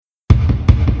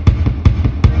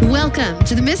Welcome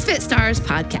to the Misfit Stars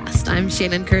podcast. I'm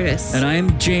Shannon Curtis. And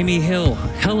I'm Jamie Hill.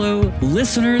 Hello,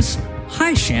 listeners.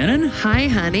 Hi, Shannon. Hi,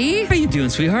 honey. How you doing,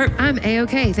 sweetheart? I'm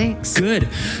A-okay, thanks. Good.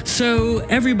 So,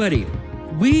 everybody,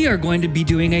 we are going to be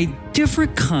doing a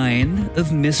different kind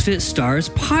of Misfit Stars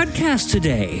podcast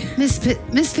today.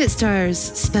 Misfit Stars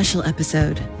special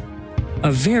episode.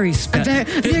 A very special...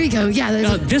 There you go.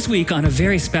 Yeah. This week on a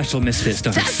very special Misfit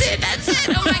Stars. That's it.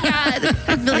 Oh, my God.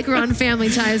 I feel like we're on Family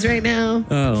Ties right now.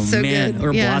 Oh, so man. good.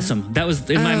 Or yeah. Blossom. That was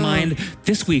in my mind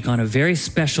this week on a very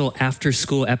special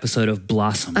after-school episode of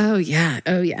Blossom. Oh, yeah.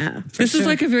 This is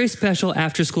like a very special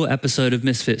after-school episode of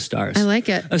Misfit Stars. I like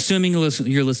it. Assuming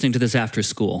you're listening to this after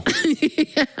school.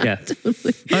 yeah.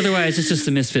 Totally. Otherwise, it's just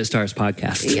the Misfit Stars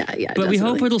podcast. Yeah. But definitely. we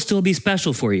hope it'll still be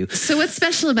special for you. So what's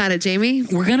special about it, Jamie?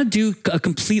 We're going to do a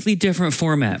completely different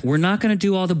format. We're not going to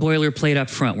do all the boilerplate up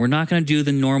front. We're not going to do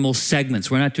the normal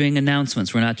segments. We're not doing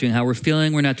announcements. We're not doing how we're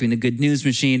feeling. We're not doing the good news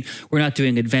machine. We're not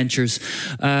doing adventures.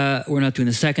 We're not doing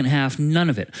the second half. None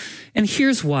of it. And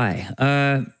here's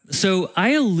why. So I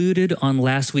alluded on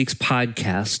last week's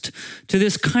podcast to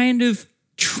this kind of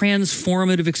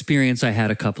transformative experience I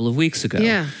had a couple of weeks ago.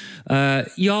 Yeah.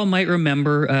 Y'all might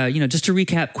remember, just to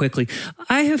recap quickly,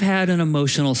 I have had an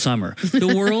emotional summer.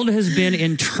 The world has been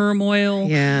in turmoil.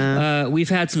 Yeah. We've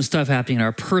had some stuff happening in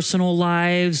our personal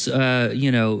lives.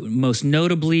 Most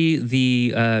notably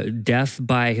the death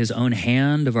by his own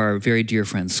hand of our very dear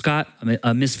friend Scott,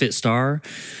 a Misfit Star.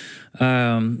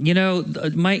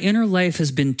 My inner life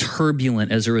has been turbulent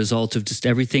as a result of just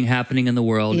everything happening in the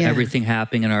world, everything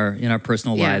happening in our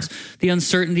personal lives, the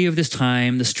uncertainty of this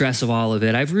time, the stress of all of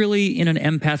it. I've really, in an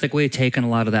empathic way, taken a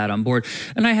lot of that on board.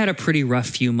 And I had a pretty rough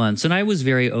few months, and I was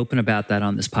very open about that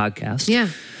on this podcast. Yeah.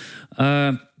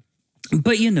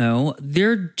 But,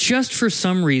 there just for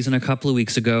some reason a couple of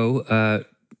weeks ago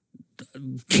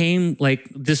came like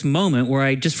this moment where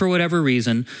I just for whatever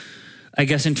reason, I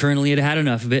guess internally had had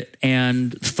enough of it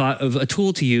and thought of a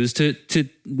tool to use to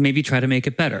maybe try to make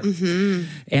it better. Mm-hmm.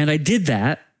 And I did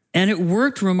that, and it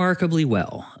worked remarkably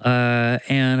well.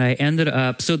 And I ended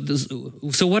up, so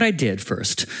what I did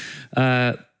first,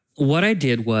 what I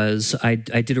did was I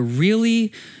did a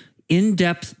really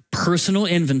in-depth personal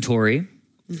inventory,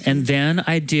 and then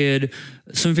I did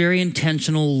some very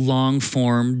intentional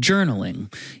long-form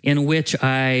journaling in which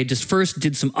I just first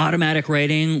did some automatic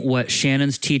writing, what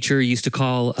Shannon's teacher used to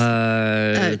call...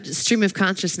 stream of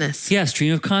consciousness. Yeah,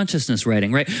 stream of consciousness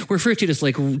writing, right? Where first you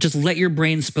just let your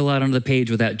brain spill out onto the page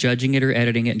without judging it or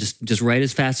editing it and just write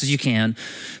as fast as you can.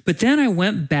 But then I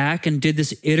went back and did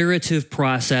this iterative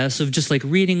process of just like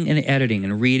reading and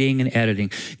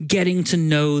editing, getting to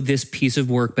know this piece of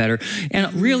work better.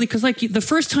 And really, because like the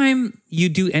first time you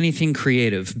do anything creative,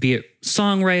 be it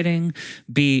songwriting,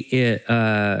 be it,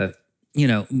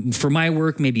 for my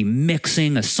work, maybe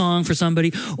mixing a song for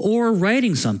somebody or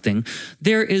writing something,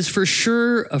 there is for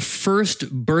sure a first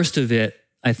burst of it,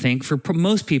 I think, for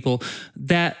most people,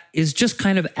 that is just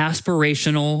kind of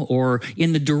aspirational or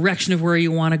in the direction of where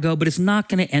you want to go, but it's not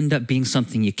going to end up being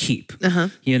something you keep. Uh-huh.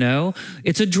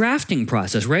 It's a drafting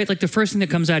process, right? Like the first thing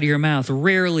that comes out of your mouth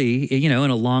rarely, in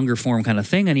a longer form kind of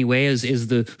thing anyway, is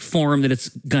the form that it's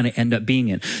going to end up being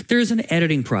in. There's an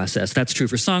editing process. That's true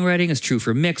for songwriting. It's true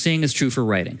for mixing. It's true for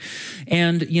writing.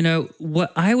 And,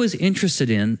 what I was interested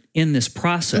in this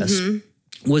process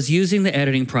was using the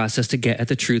editing process to get at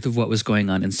the truth of what was going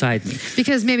on inside me.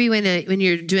 Because maybe when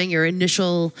you're doing your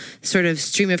initial sort of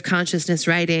stream of consciousness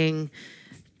writing,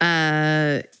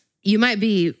 you might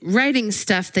be writing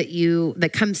stuff that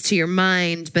comes to your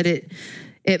mind, but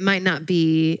it might not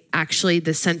be actually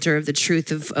the center of the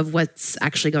truth of what's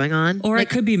actually going on. Or I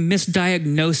could be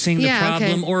misdiagnosing the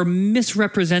problem or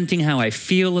misrepresenting how I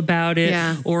feel about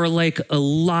it or like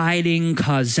eliding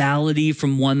causality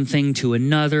from one thing to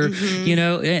another,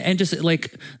 and just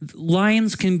like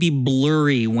lines can be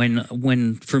blurry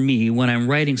when for me, when I'm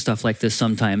writing stuff like this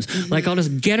sometimes. Like I'll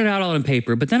just get it out on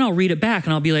paper, but then I'll read it back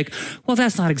and I'll be like, well,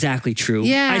 that's not exactly true.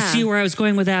 Yeah. I see where I was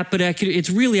going with that, but I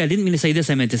didn't mean to say this,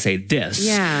 I meant to say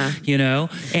this. Yeah.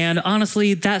 And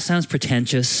honestly, that sounds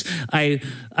pretentious. I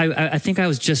think I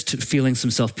was just feeling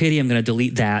some self-pity. I'm going to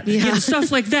delete that. Yeah.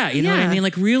 Stuff like that. You know what I mean?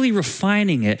 Like really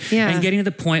refining it and getting to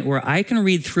the point where I can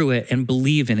read through it and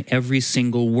believe in every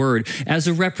single word as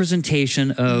a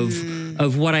representation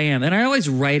of what I am. And I always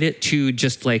write it to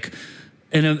just like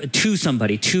to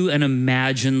somebody, to an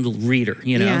imagined reader,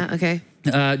 Yeah, okay.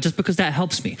 Just because that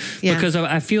helps me. Yeah. Because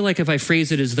I feel like if I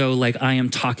phrase it as though like I am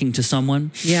talking to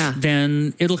someone,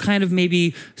 then it'll kind of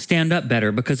maybe stand up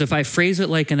better. Because if I phrase it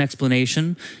like an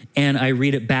explanation and I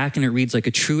read it back and it reads like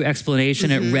a true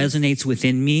explanation, it resonates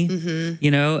within me,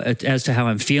 as to how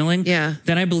I'm feeling,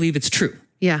 then I believe it's true.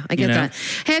 Yeah, I get know? that.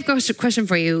 Hey, I have a question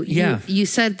for you. Yeah. You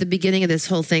said at the beginning of this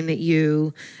whole thing that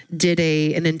you did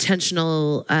an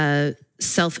intentional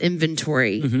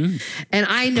self-inventory. And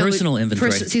I know Personal inventory.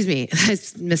 Excuse me, I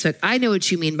misspoke. I know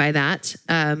what you mean by that.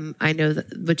 I know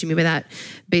what you mean by that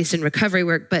based in recovery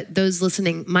work, but those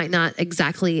listening might not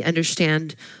exactly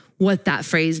understand what that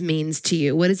phrase means to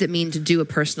you. What does it mean to do a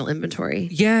personal inventory?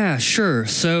 Yeah, sure.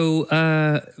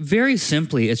 So very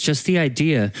simply, it's just the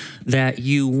idea that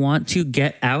you want to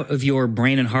get out of your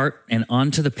brain and heart and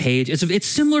onto the page. It's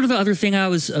similar to the other thing I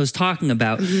was talking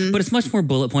about, but it's much more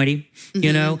bullet pointy,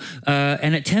 you know,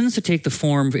 and it tends to take the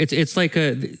form. It's like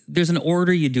there's an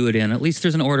order you do it in. At least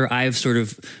there's an order I've sort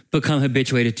of become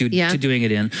habituated to doing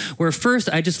it in. Where first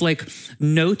I just like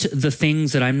note the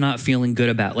things that I'm not feeling good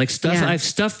about, like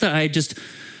stuff that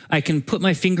I can put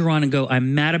my finger on and go,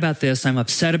 I'm mad about this. I'm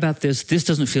upset about this. This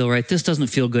doesn't feel right. This doesn't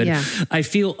feel good. Yeah. I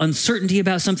feel uncertainty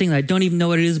about something that I don't even know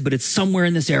what it is, but it's somewhere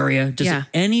in this area. Just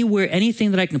anywhere,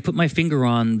 anything that I can put my finger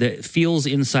on that feels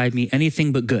inside me,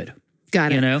 anything but good.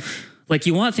 Got it. You know? Like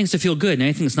you want things to feel good, and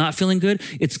anything that's not feeling good,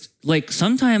 it's like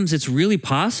sometimes it's really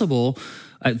possible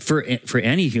for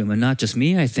any human, not just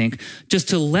me, I think, just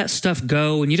to let stuff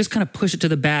go and you just kind of push it to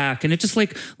the back and it just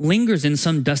like lingers in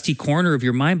some dusty corner of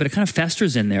your mind, but it kind of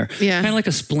festers in there. Yeah. Kind of like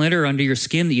a splinter under your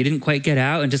skin that you didn't quite get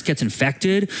out and just gets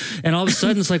infected. And all of a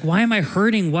sudden it's like, why am I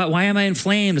hurting? Why am I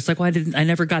inflamed? It's like, I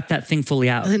never got that thing fully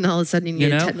out. And all of a sudden you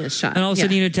need a tetanus shot. And all of a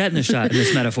sudden you need a tetanus shot in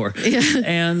this metaphor. Yeah.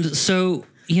 And so,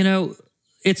 you know,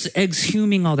 it's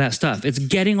exhuming all that stuff. It's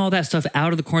getting all that stuff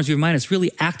out of the corners of your mind. It's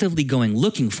really actively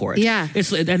looking for it. Yeah.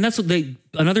 And that's what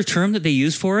another term that they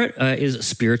use for it is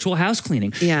spiritual house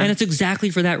cleaning. Yeah. And it's exactly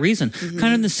for that reason. Kind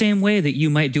of in the same way that you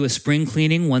might do a spring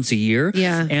cleaning once a year.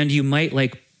 Yeah. And you might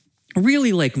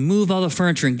really move all the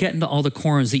furniture and get into all the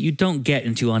corners that you don't get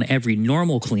into on every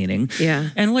normal cleaning.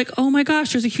 Yeah. And oh my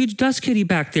gosh, there's a huge dust kitty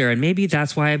back there. And maybe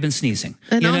that's why I've been sneezing.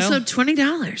 And you also know?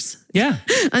 $20. Yeah.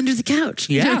 Under the couch.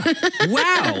 Yeah.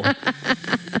 Wow.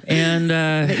 And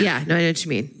yeah, no, I know what you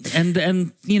mean.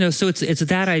 And you know, so it's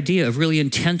that idea of really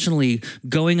intentionally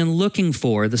going and looking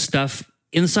for the stuff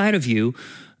inside of you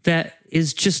that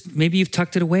is just maybe you've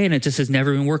tucked it away and it just has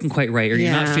never been working quite right, or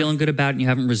you're not feeling good about it and you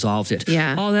haven't resolved it.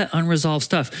 Yeah. All that unresolved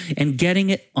stuff, and getting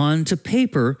it onto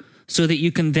paper so that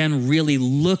you can then really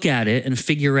look at it and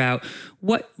figure out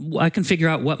what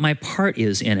my part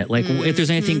is in it. Like if there's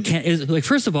anything,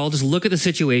 first of all, just look at the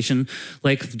situation,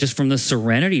 just from the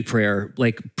serenity prayer,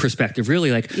 perspective, really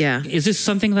is this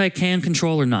something that I can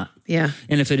control or not? Yeah.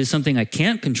 And if it is something I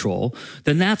can't control,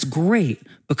 then that's great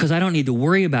because I don't need to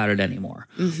worry about it anymore.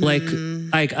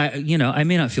 I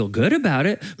may not feel good about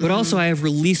it, but also I have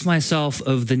released myself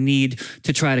of the need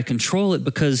to try to control it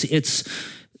because it's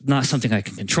not something I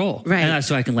can control. Right. And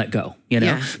so I can let go, you know?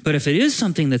 Yeah. But if it is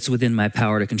something that's within my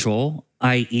power to control,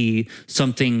 i.e.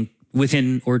 something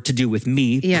within or to do with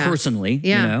me personally,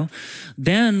 you know,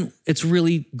 then it's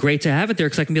really great to have it there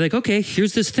because I can be like, okay,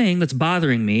 here's this thing that's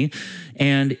bothering me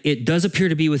and it does appear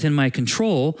to be within my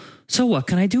control. So what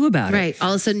can I do about it? Right. All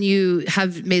of a sudden you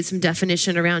have made some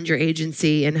definition around your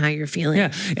agency and how you're feeling.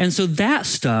 Yeah. And so that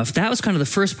stuff, that was kind of the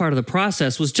first part of the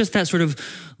process, was just that sort of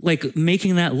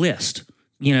making that list,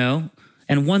 you know?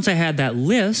 And once I had that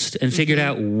list and figured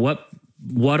out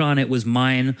what on it was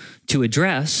mine to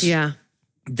address,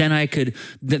 then I could,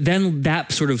 then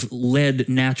that sort of led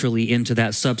naturally into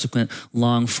that subsequent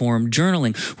long form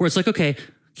journaling where it's like, okay,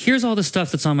 here's all the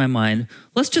stuff that's on my mind.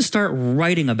 Let's just start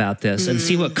writing about this and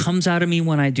see what comes out of me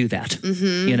when I do that,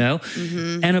 you know?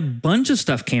 And a bunch of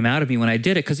stuff came out of me when I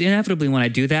did it, because inevitably when I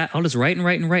do that, I'll just write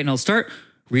and I'll start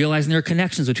realizing there are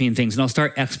connections between things and I'll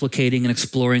start explicating and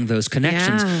exploring those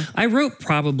connections. Yeah. I wrote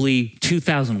probably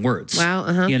 2,000 words,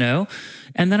 you know?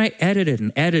 And then I edited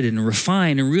and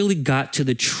refined and really got to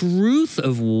the truth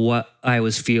of what I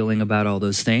was feeling about all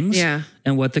those things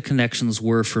and what the connections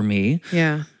were for me.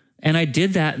 Yeah. And I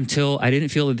did that until I didn't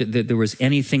feel that there was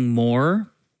anything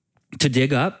more to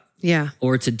dig up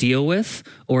or to deal with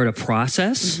or to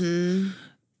process. And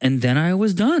then I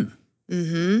was done.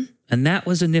 And that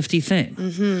was a nifty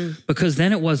thing because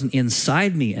then it wasn't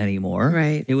inside me anymore.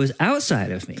 Right. It was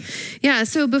outside of me. Yeah.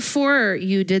 So before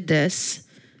you did this,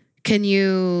 can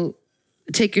you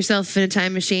take yourself in a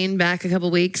time machine back a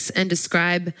couple weeks and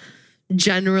describe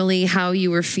generally how you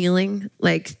were feeling?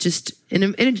 Like just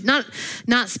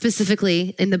not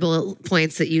specifically in the bullet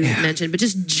points that you mentioned, but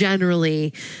just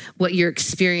generally what your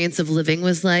experience of living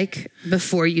was like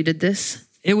before you did this?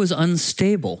 It was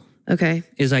unstable. Okay.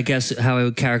 Is I guess how I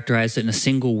would characterize it in a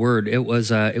single word. It was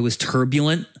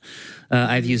turbulent.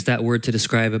 I've used that word to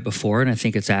describe it before, and I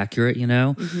think it's accurate, you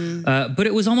know. But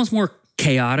it was almost more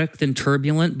chaotic than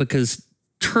turbulent because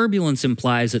turbulence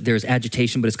implies that there's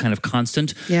agitation, but it's kind of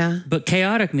constant. Yeah. But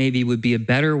chaotic maybe would be a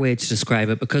better way to describe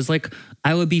it, because like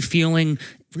I would be feeling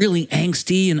really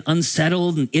angsty and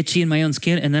unsettled and itchy in my own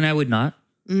skin, and then I would not.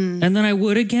 And then I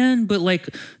would again, but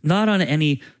like not on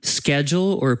any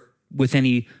schedule or with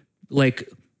any like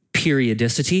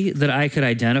periodicity that I could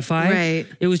identify. Right.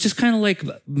 It was just kind of like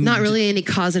Not really any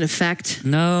cause and effect.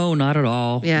 no, not at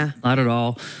all. Yeah. Not at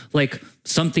all. Like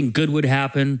something good would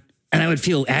happen and I would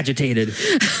feel agitated.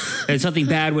 And something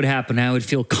bad would happen. I would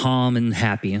feel calm and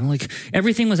happy. And like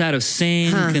everything was out of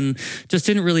sync and just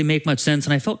didn't really make much sense.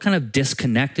 And I felt kind of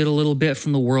disconnected a little bit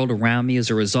from the world around me as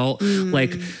a result.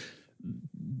 Like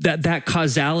that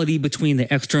causality between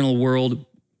the external world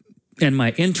and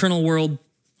my internal world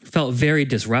felt very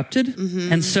disrupted.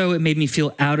 And so it made me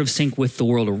feel out of sync with the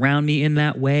world around me in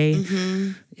that way.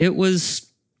 It was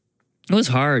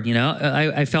hard, you know.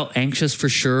 I felt anxious for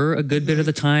sure a good bit of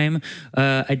the time.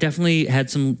 I definitely had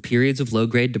some periods of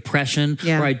low-grade depression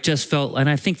where I just felt, and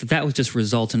I think that was just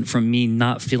resultant from me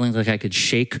not feeling like I could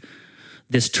shake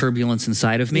this turbulence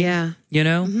inside of me, you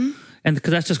know? And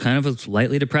because that's just kind of a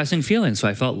lightly depressing feeling. So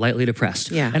I felt lightly depressed.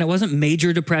 Yeah. And it wasn't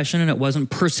major depression and it wasn't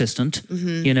persistent,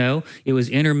 you know? It was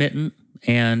intermittent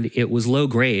and it was low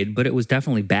grade, but it was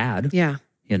definitely bad. Yeah.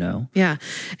 You know? Yeah.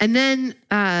 And then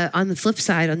on the flip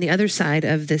side, on the other side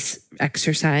of this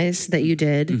exercise that you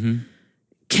did,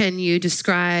 can you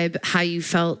describe how you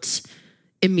felt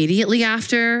immediately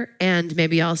after and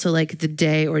maybe also like the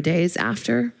day or days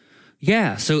after?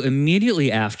 Yeah. So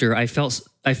immediately after, I felt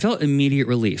immediate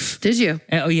relief. Did you?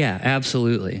 Oh yeah,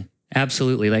 absolutely.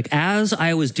 Absolutely. Like as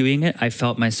I was doing it, I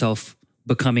felt myself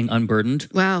becoming unburdened.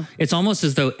 Wow. It's almost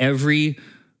as though every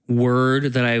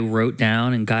word that I wrote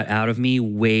down and got out of me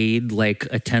weighed like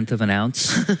 1/10 of an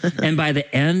ounce. And by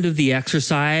the end of the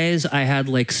exercise, I had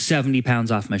like 70 pounds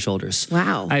off my shoulders.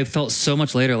 Wow. I felt so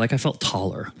much later, like I felt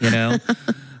taller, you know?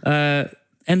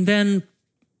 And then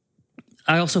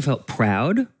I also felt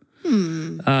proud.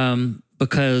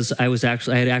 Because I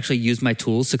had actually used my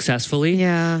tools successfully.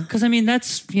 Yeah. Because I mean,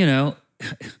 that's, you know,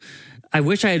 I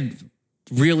wish I had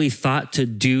really thought to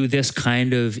do this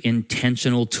kind of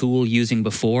intentional tool using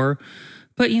before.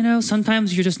 But, you know,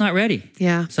 sometimes you're just not ready.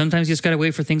 Yeah. Sometimes you just got to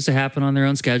wait for things to happen on their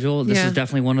own schedule. This is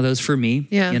definitely one of those for me,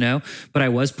 you know, but I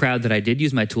was proud that I did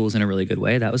use my tools in a really good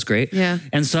way. That was great. Yeah.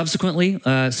 And subsequently,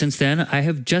 since then, I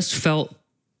have just felt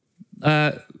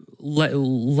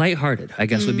lighthearted, I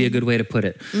guess would be a good way to put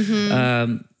it.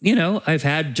 You know, I've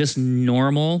had just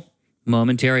normal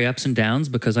momentary ups and downs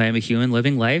because I am a human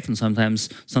living life, and sometimes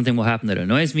something will happen that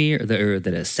annoys me or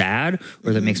that is sad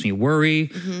or that makes me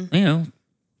worry. You know,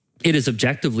 it is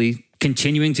objectively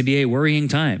continuing to be a worrying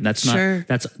time. That's not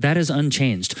that is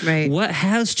unchanged. Right. What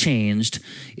has changed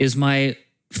is my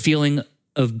feeling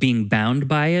of being bound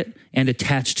by it and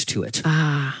attached to it.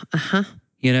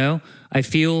 You know, I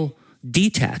feel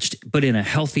detached, but in a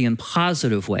healthy and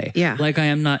positive way. Yeah. Like I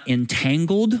am not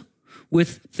entangled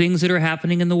with things that are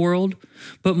happening in the world,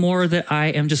 but more that I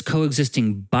am just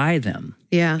coexisting by them.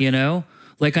 Yeah. You know,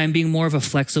 like I'm being more of a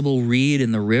flexible reed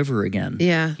in the river again.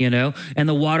 Yeah. You know, and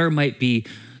the water might be,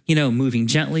 you know, moving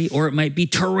gently or it might be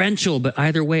torrential, but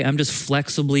either way, I'm just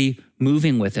flexibly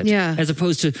moving with it. Yeah. As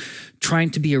opposed to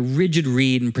trying to be a rigid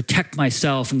reed and protect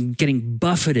myself and getting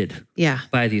buffeted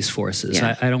by these forces.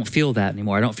 Yeah. I don't feel that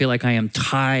anymore. I don't feel like I am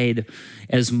tied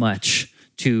as much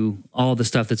to all the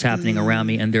stuff that's happening around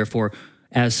me and therefore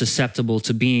as susceptible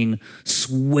to being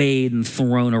swayed and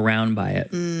thrown around by it.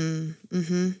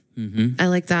 I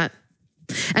like that.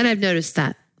 And I've noticed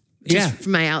that just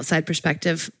from my outside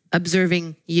perspective,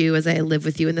 observing you as I live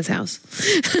with you in this house.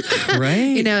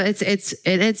 Right. You know,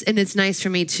 it's nice for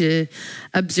me to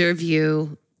observe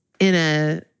you in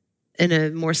a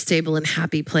more stable and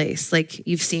happy place. Like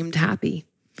you've seemed happy.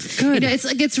 Good. You know,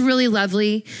 it's really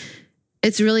lovely.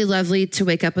 It's really lovely to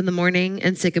wake up in the morning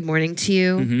and say good morning to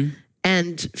you.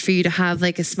 And for you to have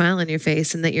like a smile on your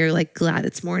face and that you're like glad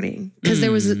it's morning. Because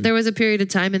there was a period of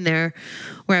time in there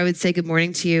where I would say good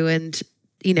morning to you and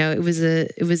you know, it was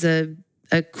a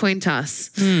coin toss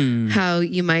how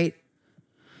you might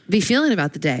be feeling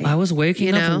about the day. I was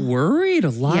waking up worried a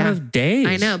lot of days.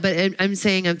 I know, but I'm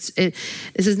saying this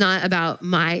is not about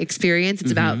my experience.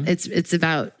 It's about it's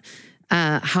about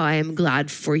how I am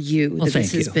glad for you that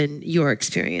this has been your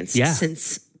experience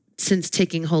since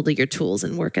taking hold of your tools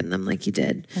and working them like you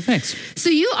did. Well, thanks. So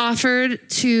you offered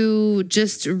to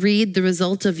just read the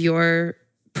result of your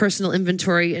personal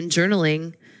inventory and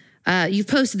journaling. You've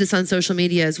posted this on social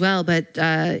media as well, but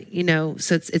you know,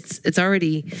 so it's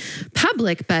already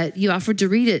public. But you offered to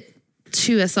read it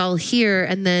to us all here,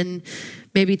 and then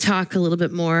maybe talk a little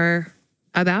bit more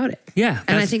about it. Yeah,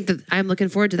 and I think that I'm looking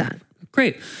forward to that.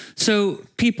 Great. So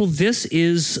people, this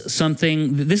is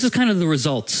kind of the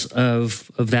results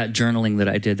of that journaling that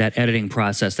I did, that editing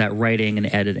process, that writing and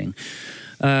editing.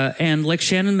 And like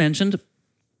Shannon mentioned,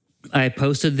 I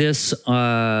posted this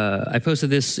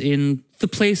in the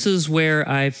places where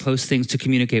I post things to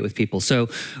communicate with people. So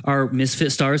our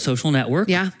Misfit Stars social network,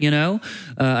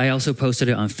 I also posted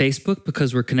it on Facebook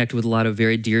because we're connected with a lot of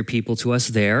very dear people to us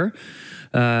there.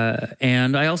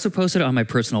 And I also posted it on my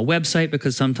personal website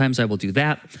because sometimes I will do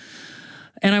that.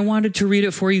 And I wanted to read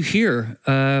it for you here,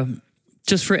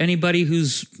 just for anybody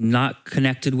who's not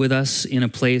connected with us in a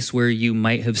place where you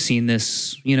might have seen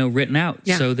this, written out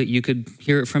so that you could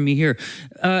hear it from me here.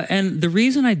 And the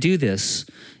reason I do this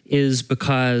is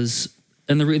because,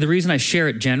 and the reason I share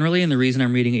it generally and the reason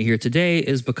I'm reading it here today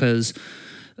is because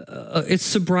it's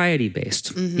sobriety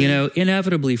based.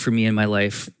 Inevitably for me in my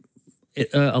life,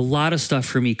 a lot of stuff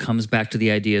for me comes back to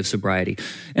the idea of sobriety.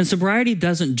 And sobriety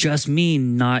doesn't just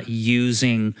mean not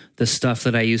using the stuff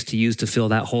that I used to use to fill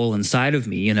that hole inside of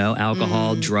me,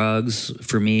 alcohol, drugs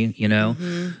for me,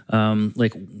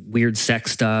 like weird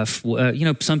sex stuff.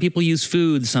 Some people use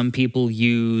food, some people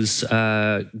use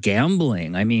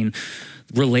gambling. I mean,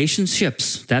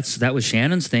 relationships, that was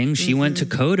Shannon's thing. She went to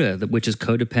CODA, which is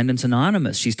Codependence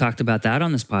Anonymous. She's talked about that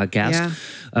on this podcast.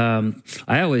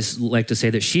 I always like to say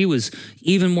that she was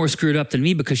even more screwed up than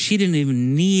me because she didn't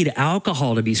even need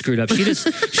alcohol to be screwed up. She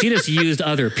just used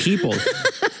other people.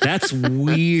 That's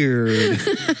weird.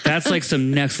 That's like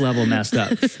some next level messed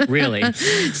up, really.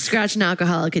 Scratch an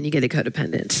alcoholic and you get a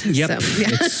codependent. Yep,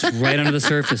 it's right under the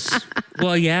surface.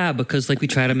 Well, yeah, because like we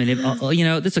try to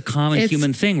manipulate, that's a common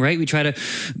human thing, right? We try to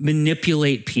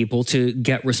manipulate people to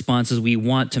get responses we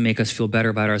want to make us feel better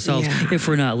about ourselves if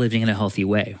we're not living in a healthy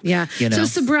way. Yeah. So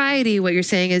sobriety, what you're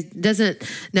saying is doesn't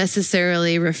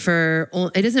necessarily refer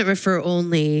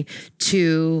only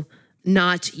to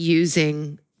not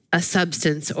using a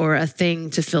substance or a thing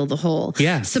to fill the hole.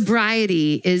 Yeah.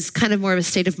 Sobriety is kind of more of a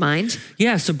state of mind.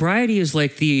 Yeah. Sobriety is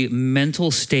like the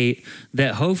mental state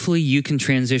that hopefully you can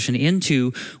transition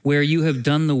into where you have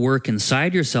done the work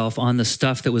inside yourself on the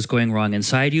stuff that was going wrong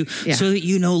inside you so that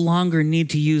you no longer need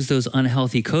to use those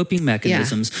unhealthy coping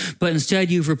mechanisms, but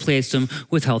instead you've replaced them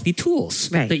with healthy tools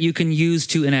that you can use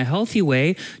to, in a healthy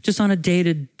way, just on a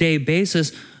day-to-day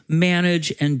basis,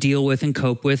 manage and deal with and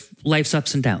cope with life's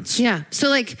ups and downs. Yeah. So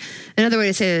like another way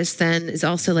to say this then is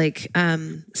also like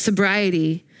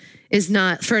sobriety is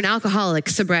not, for an alcoholic,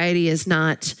 sobriety is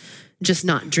not just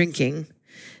not drinking.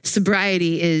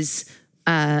 Sobriety is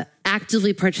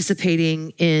actively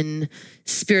participating in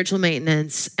spiritual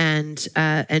maintenance and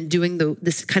doing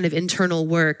this kind of internal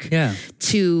work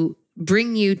to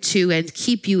bring you to and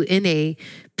keep you in a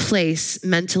place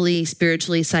mentally,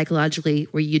 spiritually, psychologically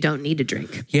where you don't need to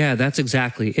drink. Yeah, that's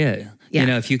exactly it.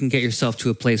 Yeah. If you can get yourself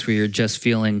to a place where you're just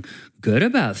feeling good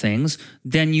about things,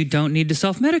 then you don't need to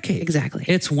self-medicate. Exactly.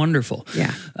 It's wonderful.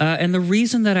 Yeah. And the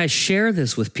reason that I share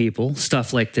this with people,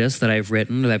 stuff like this that I've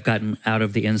written, that I've gotten out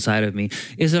of the inside of me,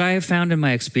 is that I have found in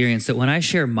my experience that when I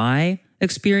share my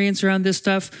experience around this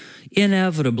stuff,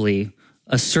 inevitably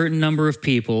a certain number of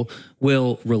people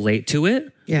will relate to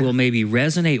it, will maybe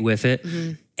resonate with it,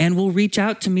 and will reach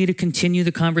out to me to continue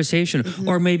the conversation,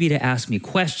 or maybe to ask me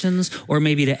questions, or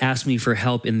maybe to ask me for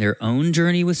help in their own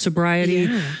journey with sobriety.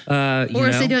 Or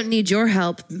if they don't need your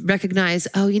help, recognize,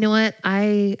 oh, you know what?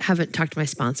 I haven't talked to my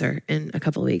sponsor in a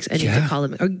couple of weeks. I need to call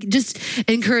them. Or just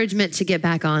encouragement to get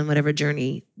back on whatever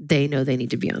journey they know they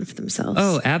need to be on for themselves.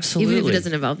 Oh, absolutely. Even if it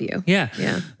doesn't involve you. Yeah.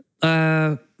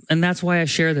 Yeah. And that's why I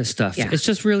share this stuff. Yeah. It's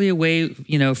just really a way,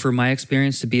 for my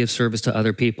experience to be of service to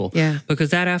other people. Yeah. Because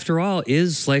that, after all,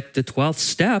 is like the 12th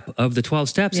step of the 12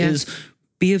 steps is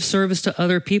be of service to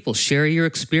other people. Share your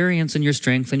experience and your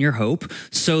strength and your hope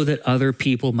so that other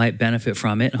people might benefit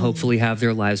from it and hopefully have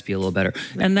their lives be a little better.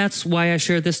 And that's why I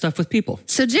share this stuff with people.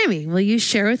 So, Jamie, will you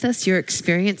share with us your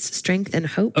experience, strength, and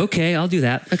hope? Okay, I'll do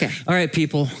that. Okay. All right,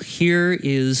 people. Here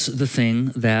is the thing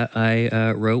that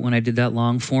I wrote when I did that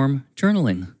long form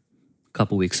journaling a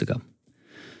couple weeks ago.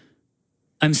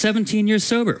 I'm 17 years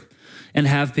sober and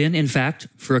have been, in fact,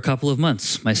 for a couple of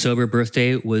months. My sober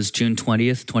birthday was June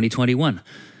 20th, 2021.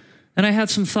 And I have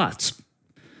some thoughts.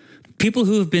 People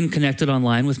who have been connected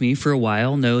online with me for a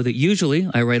while know that usually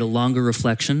I write a longer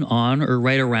reflection on or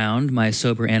right around my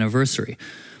sober anniversary.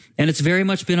 And it's very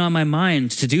much been on my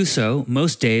mind to do so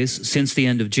most days since the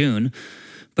end of June,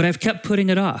 but I've kept putting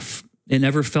it off. It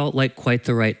never felt like quite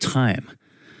the right time.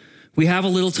 We have a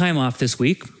little time off this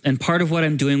week, and part of what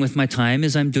I'm doing with my time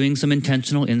is I'm doing some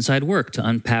intentional inside work to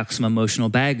unpack some emotional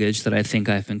baggage that I think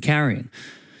I've been carrying,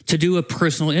 to do a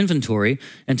personal inventory,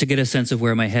 and to get a sense of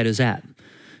where my head is at.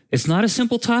 It's not a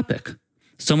simple topic,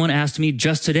 Someone asked me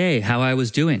just today how I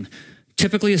was doing.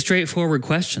 Typically a straightforward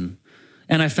question.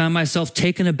 And I found myself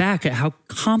taken aback at how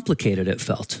complicated it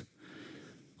felt.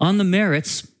 On the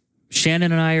merits,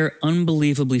 Shannon and I are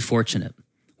unbelievably fortunate.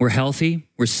 We're healthy,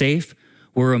 we're safe,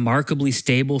 we're remarkably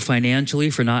stable financially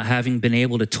for not having been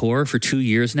able to tour for 2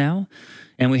 years now,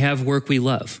 and we have work we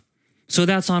love. So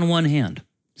that's on one hand.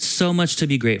 So much to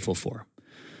be grateful for.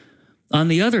 On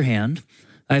the other hand,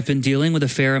 I've been dealing with a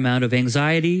fair amount of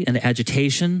anxiety and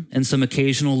agitation and some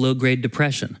occasional low-grade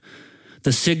depression.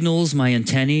 The signals my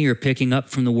antennae are picking up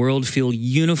from the world feel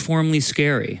uniformly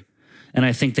scary, and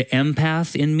I think the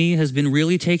empath in me has been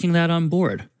really taking that on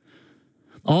board.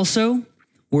 Also,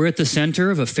 we're at the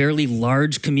center of a fairly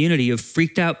large community of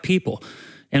freaked out people,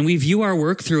 and we view our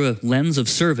work through a lens of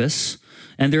service,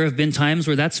 and there have been times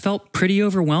where that's felt pretty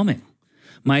overwhelming.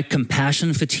 My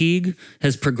compassion fatigue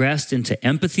has progressed into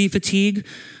empathy fatigue,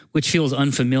 which feels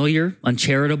unfamiliar,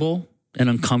 uncharitable, and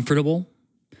uncomfortable.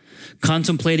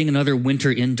 Contemplating another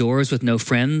winter indoors with no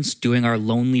friends, doing our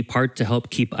lonely part to help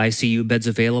keep ICU beds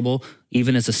available,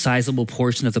 even as a sizable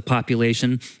portion of the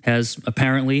population has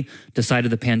apparently decided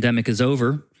the pandemic is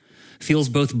over, feels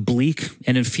both bleak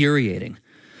and infuriating.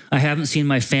 I haven't seen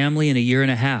my family in a year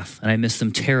and a half, and I miss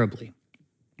them terribly.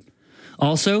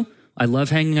 Also, I love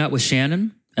hanging out with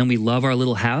Shannon, and we love our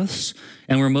little house,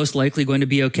 and we're most likely going to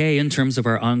be okay in terms of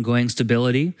our ongoing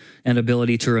stability and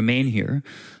ability to remain here.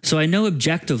 So I know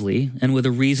objectively and with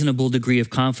a reasonable degree of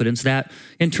confidence that,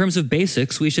 in terms of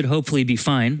basics, we should hopefully be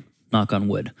fine, knock on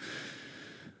wood.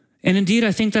 And indeed,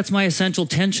 I think that's my essential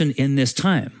tension in this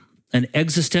time, an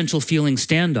existential feeling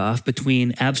standoff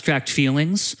between abstract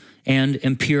feelings and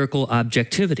empirical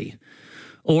objectivity.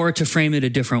 Or to frame it a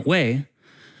different way,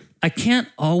 I can't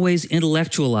always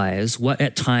intellectualize what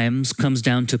at times comes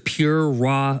down to pure,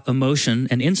 raw emotion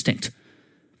and instinct.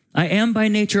 I am by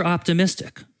nature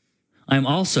optimistic. I'm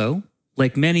also,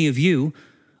 like many of you,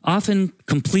 often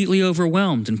completely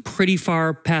overwhelmed and pretty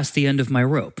far past the end of my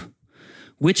rope.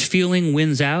 Which feeling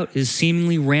wins out is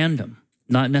seemingly random,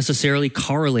 not necessarily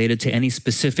correlated to any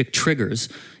specific triggers,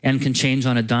 and can change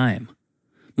on a dime.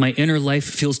 My inner life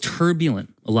feels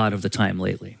turbulent a lot of the time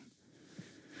lately.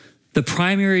 The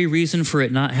primary reason for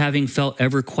it not having felt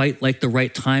ever quite like the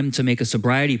right time to make a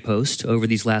sobriety post over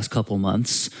these last couple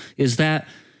months is that,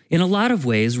 in a lot of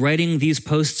ways, writing these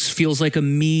posts feels like a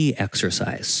me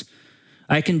exercise.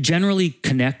 I can generally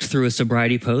connect through a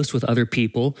sobriety post with other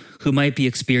people who might be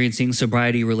experiencing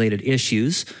sobriety-related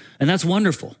issues, and that's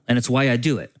wonderful, and it's why I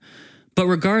do it. But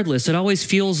regardless, it always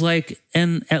feels like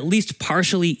an at least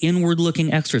partially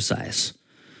inward-looking exercise.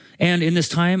 And in this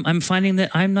time, I'm finding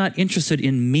that I'm not interested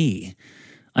in me.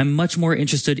 I'm much more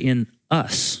interested in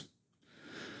us.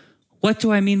 What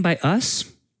do I mean by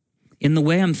us? In the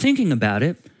way I'm thinking about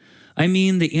it, I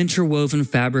mean the interwoven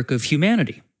fabric of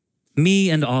humanity. Me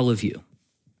and all of you.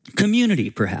 Community,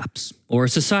 perhaps, or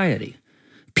society.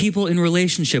 People in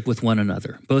relationship with one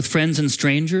another, both friends and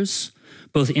strangers,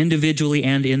 both individually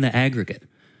and in the aggregate.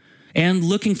 And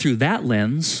looking through that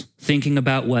lens, thinking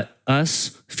about what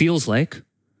us feels like,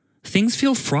 things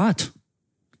feel fraught,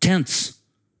 tense,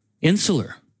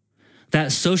 insular.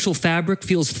 That social fabric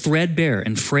feels threadbare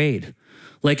and frayed,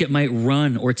 like it might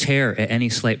run or tear at any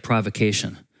slight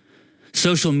provocation.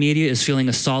 Social media is feeling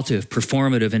assaultive,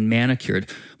 performative, and manicured,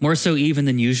 more so even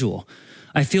than usual.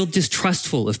 I feel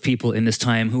distrustful of people in this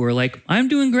time who are like, I'm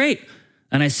doing great.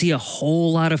 And I see a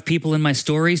whole lot of people in my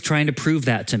stories trying to prove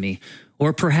that to me,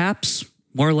 or perhaps,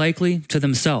 more likely, to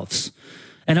themselves.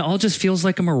 And it all just feels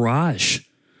like a mirage.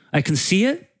 I can see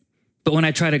it, but when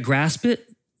I try to grasp it,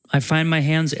 I find my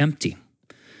hands empty.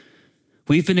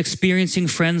 We've been experiencing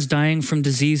friends dying from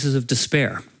diseases of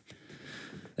despair.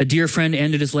 A dear friend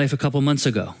ended his life a couple months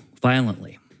ago,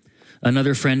 violently.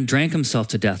 Another friend drank himself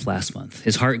to death last month.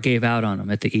 His heart gave out on him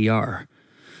at the ER.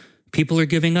 People are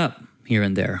giving up here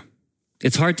and there.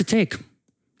 It's hard to take.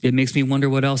 It makes me wonder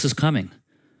what else is coming.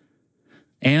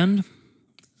 And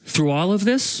through all of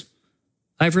this,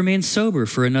 I've remained sober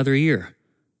for another year.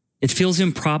 It feels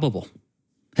improbable.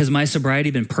 Has my sobriety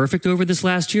been perfect over this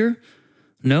last year?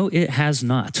 No, it has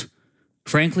not.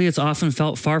 Frankly, it's often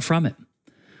felt far from it.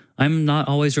 I'm not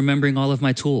always remembering all of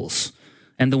my tools,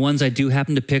 and the ones I do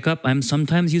happen to pick up, I'm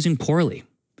sometimes using poorly.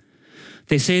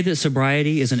 They say that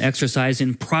sobriety is an exercise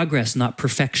in progress, not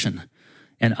perfection,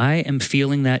 and I am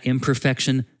feeling that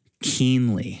imperfection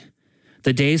keenly.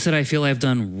 The days that I feel I've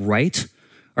done right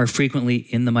are frequently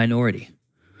in the minority.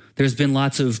 There's been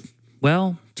lots of,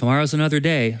 well, tomorrow's another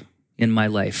day in my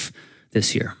life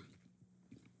this year.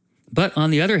 But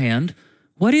on the other hand,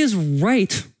 what is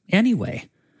right anyway?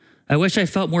 I wish I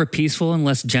felt more peaceful and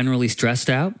less generally stressed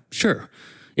out. Sure.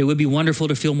 It would be wonderful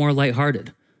to feel more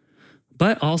lighthearted.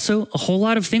 But also, a whole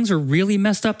lot of things are really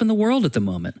messed up in the world at the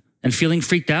moment. And feeling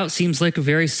freaked out seems like a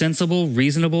very sensible,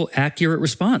 reasonable, accurate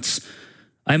response.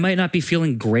 I might not be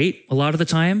feeling great a lot of the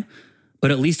time,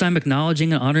 but at least I'm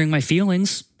acknowledging and honoring my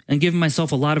feelings and giving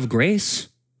myself a lot of grace.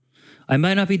 I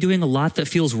might not be doing a lot that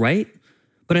feels right,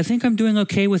 but I think I'm doing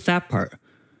okay with that part,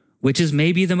 which is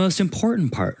maybe the most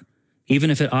important part, even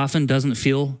if it often doesn't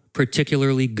feel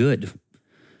particularly good.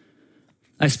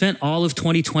 I spent all of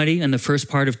 2020 and the first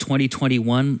part of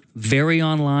 2021 very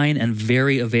online and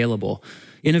very available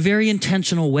in a very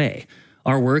intentional way.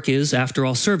 Our work is, after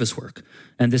all, service work,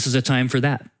 and this is a time for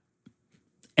that.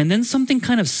 And then something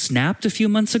kind of snapped a few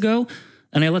months ago,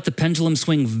 and I let the pendulum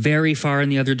swing very far in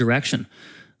the other direction.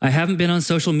 I haven't been on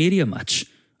social media much.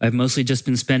 I've mostly just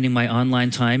been spending my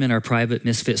online time in our private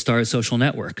Misfit Stars social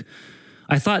network.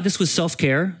 I thought this was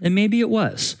self-care, and maybe it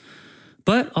was.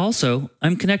 But also,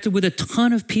 I'm connected with a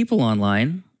ton of people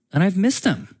online, and I've missed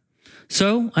them.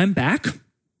 So I'm back,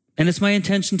 and it's my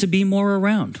intention to be more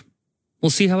around.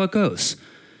 We'll see how it goes.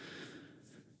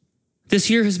 This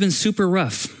year has been super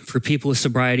rough for people with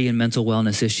sobriety and mental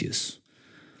wellness issues.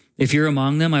 If you're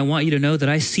among them, I want you to know that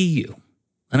I see you,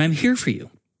 and I'm here for you,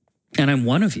 and I'm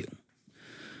one of you.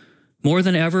 More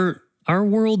than ever, our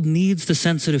world needs the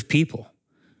sensitive people,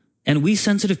 and we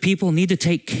sensitive people need to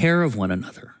take care of one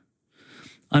another.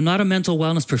 I'm not a mental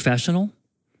wellness professional,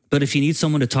 but if you need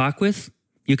someone to talk with,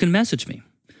 you can message me.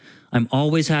 I'm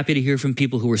always happy to hear from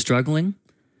people who are struggling,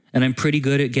 and I'm pretty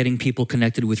good at getting people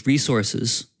connected with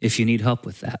resources if you need help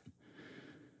with that.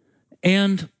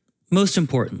 And most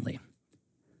importantly,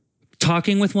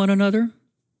 talking with one another,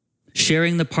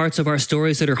 sharing the parts of our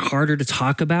stories that are harder to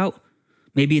talk about,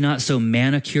 maybe not so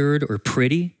manicured or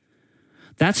pretty.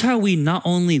 That's how we not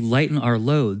only lighten our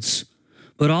loads,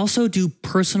 but also do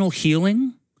personal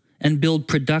healing and build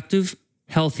productive,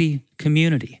 healthy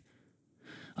community.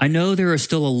 I know there are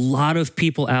still a lot of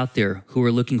people out there who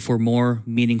are looking for more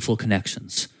meaningful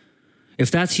connections.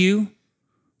 If that's you,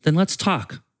 then let's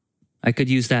talk. I could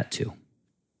use that too.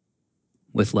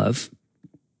 With love,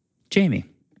 Jamie.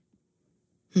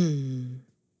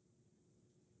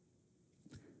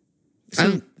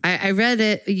 So I read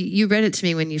it. You read it to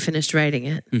me when you finished writing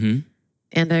it,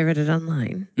 and I read it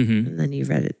online, and then you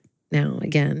read it now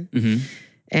again,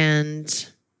 and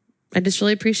I just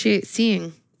really appreciate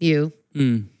seeing you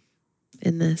in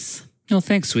this. Oh,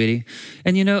 thanks, sweetie.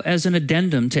 And you know, as an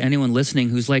addendum to anyone listening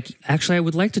who's like, actually, I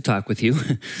would like to talk with you.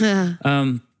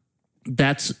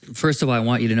 That's, first of all, I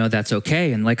want you to know that's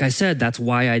okay. And like I said, that's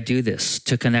why I do this,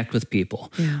 to connect with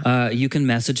people. Yeah. You can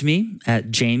message me at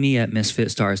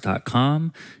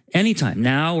jamie@misfitstars.com anytime,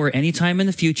 now or anytime in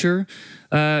the future,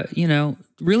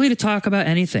 really to talk about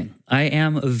anything. I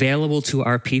am available to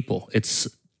our people. It's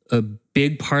a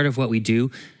big part of what we do.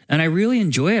 And I really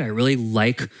enjoy it. I really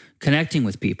like connecting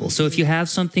with people. So if you have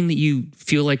something that you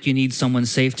feel like you need someone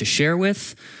safe to share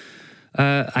with,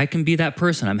 I can be that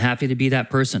person. I'm happy to be that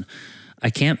person. I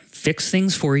can't fix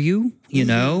things for you,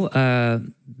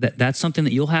 that's something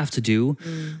that you'll have to do,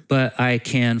 but I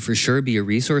can for sure be a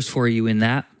resource for you in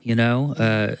that,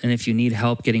 and if you need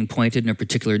help getting pointed in a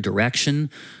particular direction,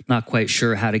 not quite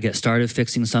sure how to get started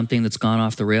fixing something that's gone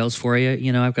off the rails for you,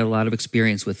 I've got a lot of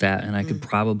experience with that, and I could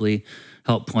probably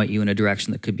help point you in a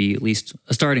direction that could be at least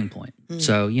a starting point.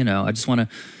 So, I just want to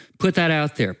put that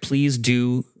out there. Please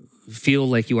do feel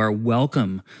like you are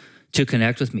welcome to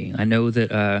connect with me. I know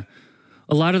that a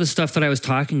lot of the stuff that I was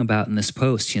talking about in this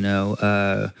post,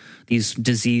 these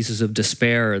diseases of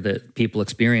despair that people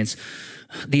experience,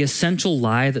 the essential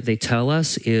lie that they tell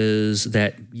us is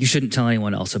that you shouldn't tell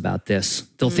anyone else about this.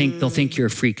 They'll think you're a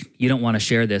freak. You don't want to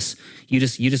share this. You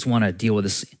just want to deal with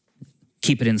this.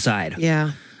 Keep it inside.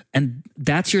 Yeah. And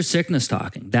that's your sickness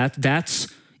talking. That's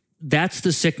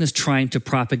the sickness trying to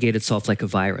propagate itself like a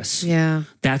virus. Yeah.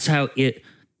 That's how it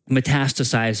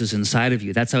metastasizes inside of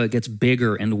you. That's how it gets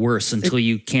bigger and worse until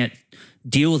you can't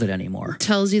deal with it anymore.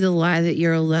 Tells you the lie that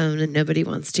you're alone and nobody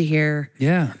wants to hear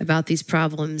about these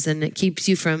problems. And it keeps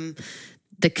you from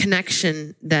the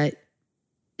connection that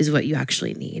is what you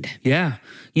actually need. Yeah.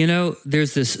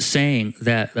 There's this saying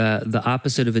that the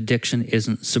opposite of addiction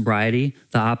isn't sobriety.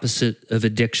 The opposite of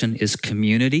addiction is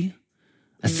community.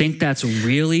 I think that's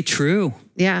really true.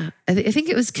 Yeah. I think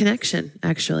it was connection,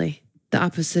 actually. The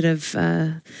opposite of...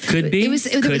 could be.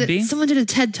 Could be. Someone did a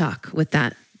TED Talk with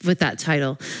that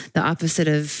title. The opposite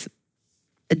of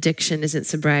addiction isn't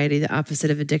sobriety. The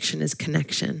opposite of addiction is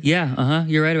connection. Yeah,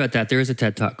 You're right about that. There is a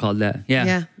TED Talk called that. Yeah.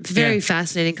 Yeah. Very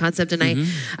fascinating concept. And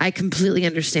I completely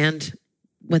understand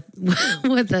what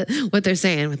they're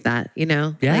saying with that,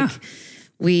 Yeah. Like,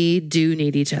 we do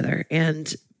need each other.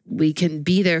 And we can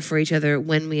be there for each other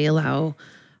when we allow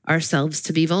ourselves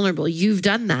to be vulnerable. You've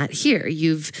done that here.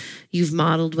 You've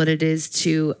modeled what it is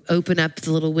to open up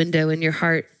the little window in your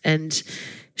heart and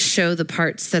show the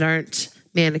parts that aren't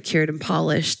manicured and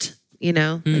polished,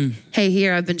 like, hey,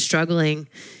 here I've been struggling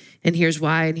and here's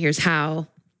why and here's how,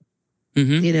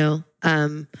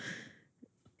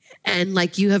 and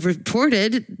like you have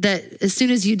reported that as soon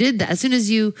as you did that, as soon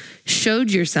as you showed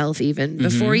yourself even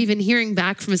before even hearing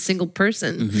back from a single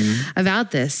person about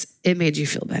this, it made you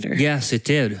feel better. Yes, it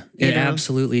did. It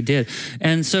absolutely did.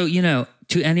 And so,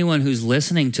 to anyone who's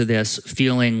listening to this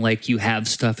feeling like you have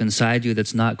stuff inside you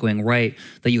that's not going right,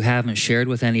 that you haven't shared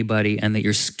with anybody and that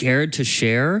you're scared to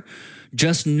share,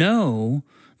 just know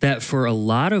that for a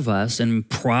lot of us, and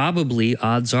probably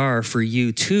odds are for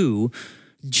you too,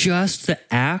 just the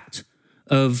act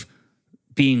of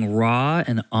being raw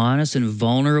and honest and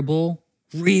vulnerable,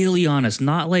 really honest,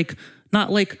 not like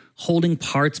holding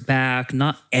parts back,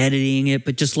 not editing it,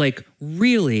 but just like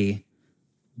really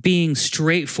being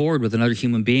straightforward with another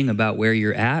human being about where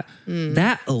you're at,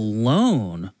 that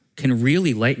alone can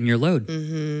really lighten your load.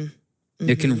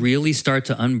 It can really start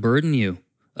to unburden you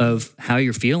of how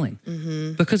you're feeling,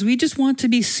 because we just want to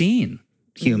be seen,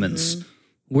 humans.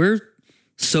 We're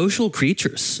social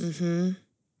creatures.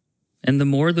 And the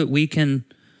more that we can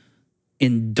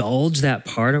indulge that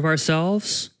part of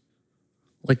ourselves,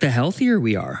 like the healthier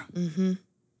we are.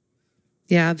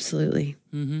 Yeah, absolutely.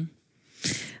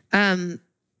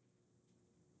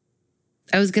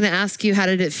 I was going to ask you, how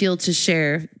did it feel to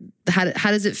share?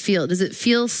 How does it feel? Does it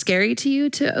feel scary to you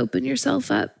to open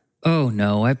yourself up? Oh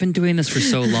no, I've been doing this for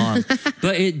so long,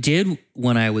 but it did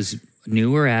when I was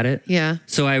newer at it. Yeah.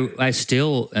 So I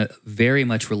still very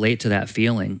much relate to that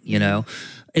feeling,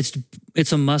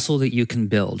 It's a muscle that you can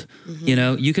build.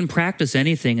 You can practice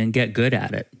anything and get good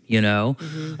at it, I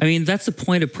mean, that's the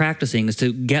point of practicing, is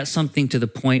to get something to the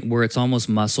point where it's almost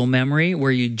muscle memory,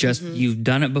 where you just, you've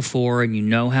done it before and you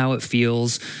know how it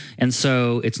feels. And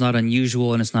so it's not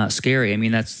unusual and it's not scary. I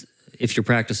mean, that's if you're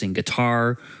practicing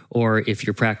guitar or if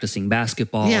you're practicing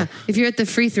basketball. Yeah. If you're at the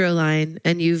free throw line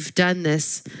and you've done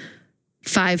this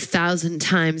 5,000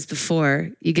 times before,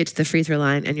 you get to the free throw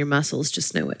line and your muscles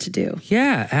just know what to do.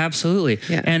 Yeah, absolutely.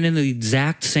 Yeah. And in the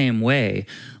exact same way,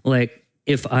 like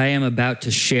if I am about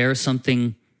to share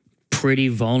something pretty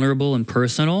vulnerable and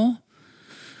personal,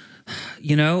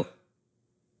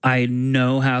 I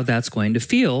know how that's going to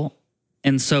feel.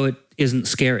 And so it isn't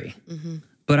scary.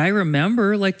 But I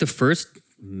remember like the first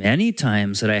many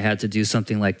times that I had to do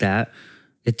something like that,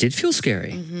 it did feel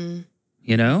scary,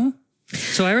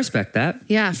 So I respect that.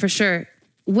 Yeah, for sure.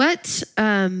 What, it's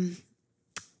a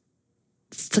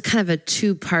kind of a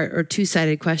two-part or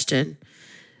two-sided question.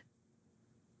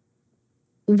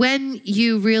 When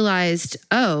you realized,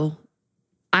 oh,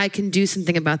 I can do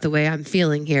something about the way I'm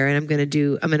feeling here, and I'm going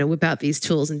to whip out these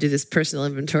tools and do this personal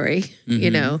inventory,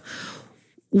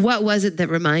 what was it that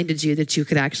reminded you that you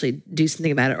could actually do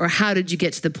something about it? Or how did you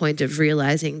get to the point of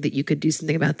realizing that you could do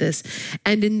something about this?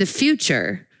 And in the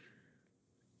future,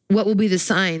 what will be the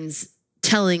signs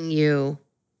telling you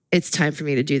it's time for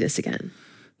me to do this again?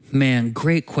 Man,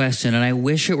 great question. And I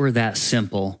wish it were that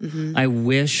simple. I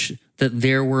wish that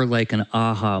there were like an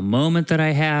aha moment that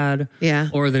I had. Yeah.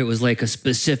 Or that it was like a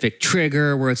specific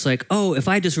trigger where it's like, oh, if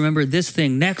I just remember this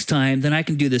thing next time, then I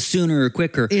can do this sooner or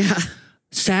quicker. Yeah.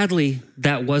 Sadly,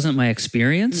 that wasn't my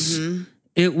experience.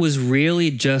 It was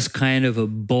really just kind of a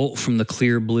bolt from the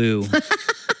clear blue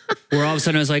where all of a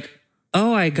sudden I was like,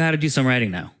 oh, I got to do some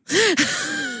writing now.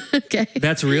 Okay.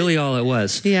 That's really all it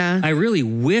was. Yeah. I really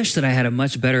wish that I had a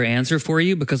much better answer for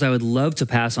you, because I would love to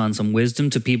pass on some wisdom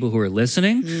to people who are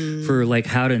listening for like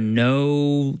how to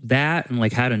know that and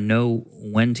like how to know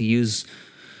when to use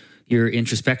your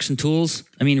introspection tools.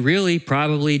 I mean, really,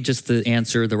 probably just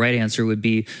the right answer would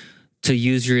be to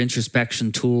use your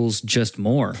introspection tools just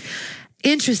more.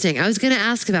 Interesting. I was going to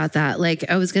ask about that. Like,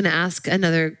 I was going to ask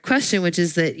another question, which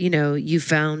is that, you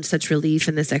found such relief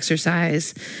in this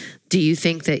exercise. Do you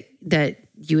think that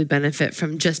you would benefit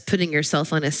from just putting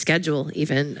yourself on a schedule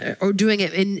even, or doing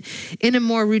it in a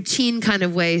more routine kind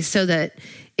of way so that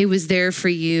it was there for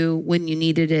you when you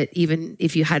needed it, even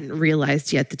if you hadn't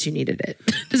realized yet that you needed it?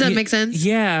 Does that make sense?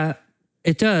 Yeah,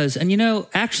 it does. And,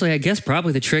 actually, I guess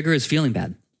probably the trigger is feeling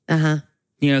bad.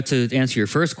 To answer your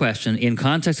first question, in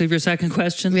context of your second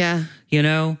question,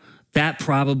 that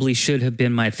probably should have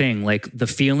been my thing. Like the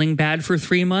feeling bad for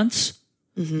 3 months,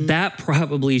 that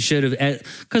probably should have,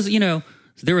 because,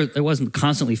 it wasn't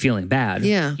constantly feeling bad.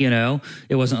 Yeah.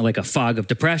 It wasn't like a fog of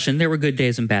depression. There were good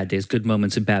days and bad days, good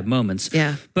moments and bad moments.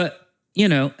 Yeah. But you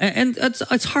know, and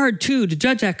it's hard too to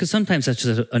judge that because sometimes that's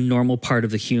just a normal part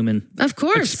of the human Of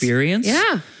course. experience.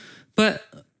 Yeah. But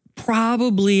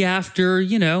probably after,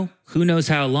 you know, who knows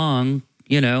how long,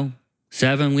 you know,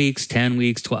 7 weeks, 10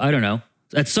 weeks, 12, I don't know.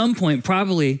 At some point,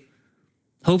 probably,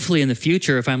 hopefully in the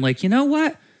future, if I'm like, you know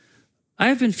what?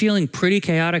 I've been feeling pretty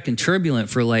chaotic and turbulent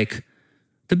for like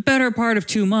the better part of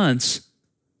 2 months.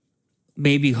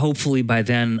 Maybe hopefully by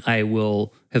then I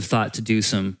will have thought to do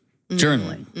some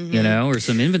journaling, you know, or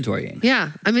some inventorying.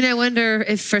 Yeah. I mean, I wonder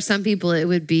if for some people it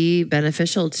would be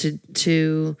beneficial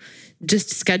to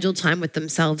just schedule time with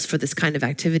themselves for this kind of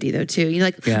activity though too. You know,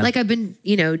 like I've been,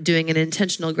 you know, doing an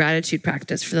intentional gratitude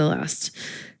practice for the last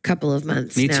couple of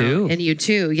months. Me now. too. And you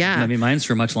too. Yeah. I mean, mine's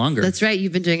for much longer. That's right.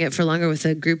 You've been doing it for longer with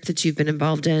a group that you've been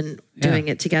involved in, doing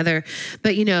it together.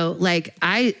 But you know, like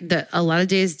a lot of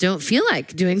days don't feel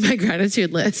like doing my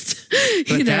gratitude list. But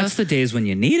you know? that's the days when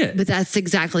you need it. But that's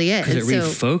exactly it. Because it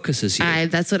refocuses you.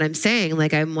 That's what I'm saying.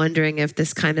 Like, I'm wondering if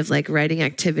this kind of like writing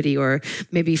activity, or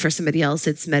maybe for somebody else,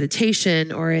 it's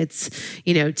meditation, or it's,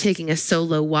 you know, taking a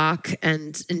solo walk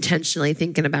and intentionally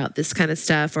thinking about this kind of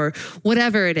stuff, or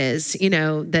whatever it is, you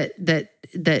know,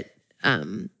 that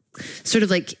sort of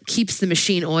like keeps the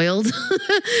machine oiled,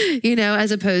 you know,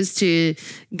 as opposed to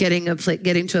getting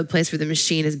to a place where the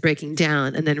machine is breaking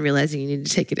down and then realizing you need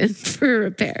to take it in for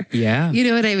repair. Yeah. You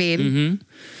know what I mean? Mm-hmm.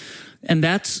 And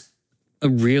that's a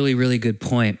really, really good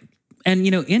point. And,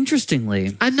 you know,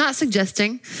 interestingly, I'm not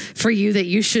suggesting for you that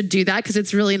you should do that because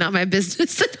it's really not my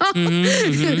business at all.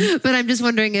 But I'm just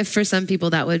wondering if for some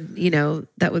people that would, you know,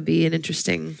 that would be an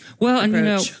interesting approach. And, you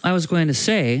know, I was going to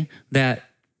say that,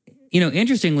 you know,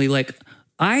 interestingly, like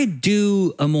I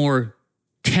do a more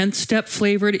 10th step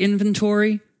flavored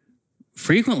inventory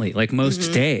frequently, like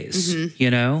most days,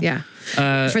 you know? Yeah.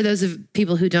 For those of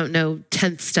people who don't know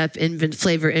 10th step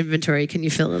flavor inventory, can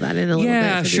you fill that in a little bit?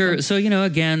 Yeah, sure. So, you know,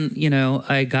 again, you know,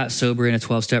 I got sober in a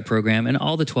 12-step program, and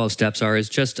all the 12 steps is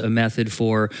just a method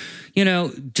for, you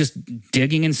know, just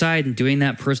digging inside and doing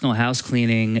that personal house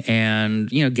cleaning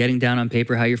and, you know, getting down on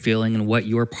paper how you're feeling and what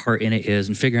your part in it is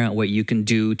and figuring out what you can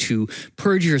do to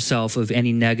purge yourself of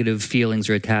any negative feelings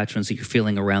or attachments that you're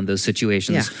feeling around those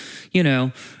situations, you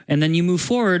know, and then you move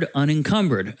forward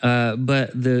unencumbered.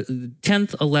 But the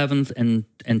 10th, 11th,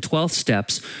 and 12th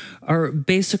steps are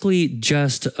basically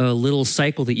just a little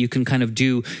cycle that you can kind of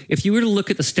do. If you were to look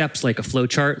at the steps like a flow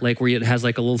chart, like where it has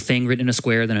like a little thing written in a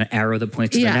square, then an arrow that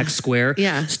points to the next square.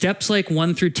 Yeah. Steps like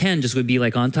 1 through 10 just would be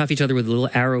like on top of each other with a little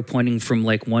arrow pointing from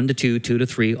like 1 to 2, 2 to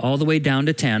 3, all the way down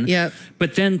to 10. Yep.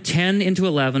 But then 10 into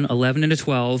 11, 11 into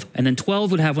 12, and then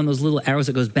 12 would have one of those little arrows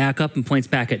that goes back up and points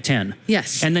back at 10.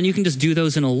 Yes. And then you can just do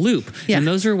those in a loop. Yeah. And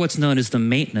those are what's known as the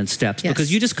maintenance steps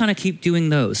because you just kind of keep doing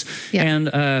those. Yeah.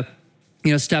 And,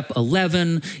 you know, step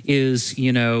 11 is,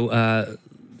 you know,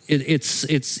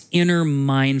 it's inner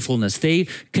mindfulness. They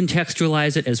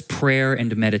contextualize it as prayer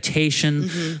and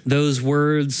meditation. Those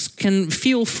words can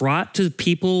feel fraught to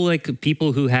people, like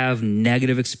people who have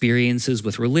negative experiences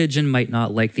with religion might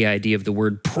not like the idea of the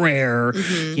word prayer,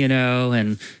 you know,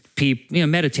 and you know,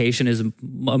 meditation is a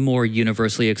more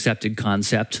universally accepted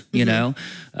concept, you know,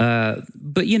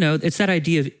 but, you know, it's that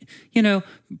idea of, you know,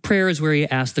 prayer is where you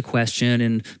ask the question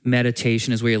and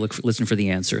meditation is where you listen for the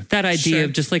answer. That idea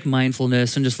of just like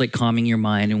mindfulness and just like calming your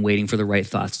mind and waiting for the right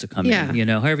thoughts to come in, you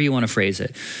know, however you want to phrase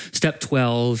it. Step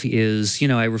 12 is, you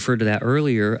know, I referred to that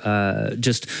earlier,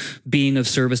 just being of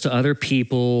service to other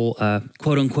people,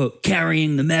 quote unquote,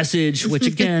 carrying the message, which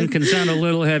again can sound a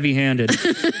little heavy-handed.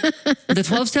 The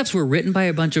 12 steps were written by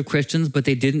a bunch of Christians, but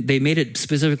they made it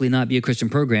specifically not be a Christian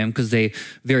program because they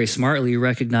very smartly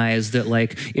recognized that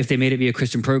like if they made it be a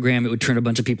Christian program, it would turn a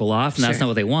bunch of people off, and that's not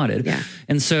what they wanted. Yeah.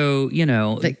 And so, you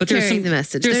know, but there's some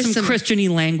there's some Christian-y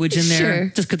language in there,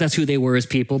 just because that's who they were as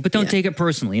people. But don't take it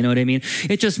personally. You know what I mean?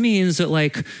 It just means that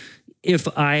like if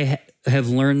I have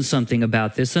learned something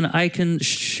about this, and I can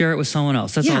share it with someone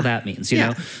else. That's all that means, you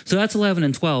know? So that's 11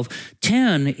 and 12.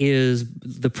 10 is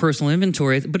the personal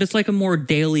inventory, but it's like a more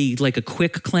daily, like a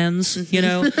quick cleanse, you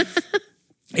know?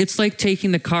 It's like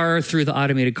taking the car through the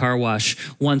automated car wash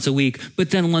once a week,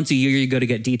 but then once a year you go to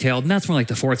get detailed, and that's more like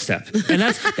the 4th step.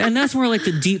 And that's more like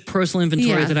the deep personal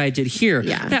inventory that I did here.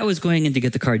 That was going in to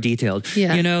get the car detailed.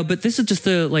 You know, but this is just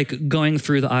the like going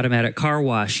through the automatic car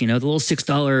wash, you know, the little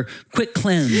 $6 quick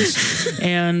cleanse.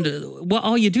 And well,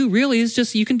 all you do really is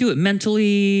just you can do it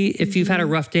mentally. If you've had a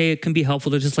rough day, it can be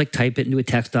helpful to just like type it into a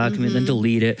text document and then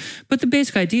delete it. But the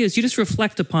basic idea is you just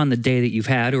reflect upon the day that you've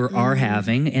had or are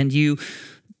having, and you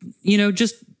know,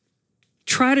 just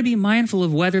try to be mindful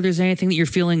of whether there's anything that you're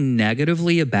feeling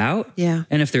negatively about. And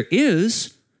if there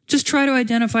is, just try to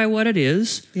identify what it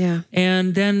is. Yeah.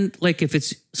 And then, like, if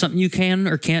it's something you can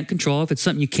or can't control, if it's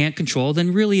something you can't control,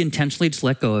 then really intentionally just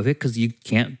let go of it because you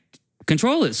can't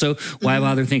control it. So why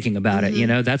bother thinking about it? You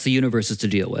know, that's the universe's to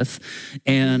deal with.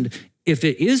 And if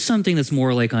it is something that's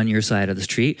more like on your side of the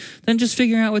street, then just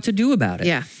figuring out what to do about it.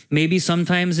 Yeah. Maybe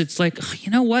sometimes it's like, oh,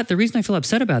 you know what? The reason I feel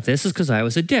upset about this is because I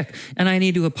was a dick and I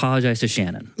need to apologize to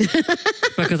Shannon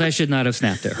because I should not have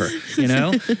snapped at her, you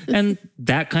know? And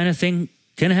that kind of thing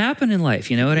can happen in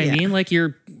life. You know what I mean? Like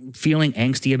you're feeling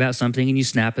angsty about something and you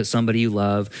snap at somebody you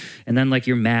love and then like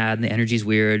you're mad and the energy's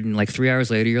weird. And like 3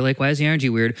 hours later, you're like, why is the energy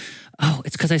weird? Oh,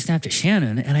 it's because I snapped at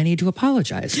Shannon and I need to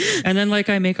apologize. And then like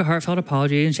I make a heartfelt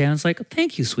apology and Shannon's like,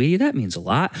 thank you, sweetie. That means a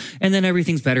lot. And then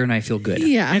everything's better and I feel good.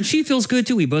 Yeah. And she feels good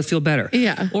too. We both feel better.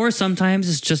 Yeah. Or sometimes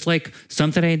it's just like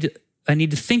something I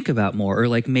need to think about more or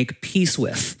like make peace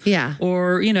with. Yeah.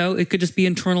 Or, you know, it could just be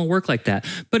internal work like that.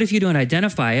 But if you don't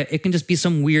identify it, it can just be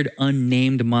some weird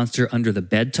unnamed monster under the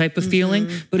bed type of feeling.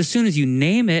 But as soon as you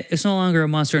name it, it's no longer a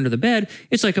monster under the bed.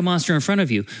 It's like a monster in front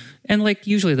of you. And like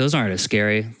usually those aren't as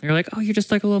scary. They're like, oh, you're just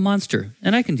like a little monster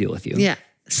and I can deal with you. Yeah.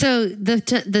 So the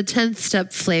 10th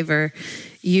step flavor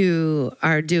you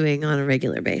are doing on a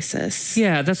regular basis.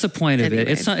 Yeah, that's the point of Anyway.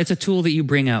 it. It's a tool that you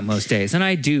bring out most days. And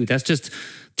I do. That's just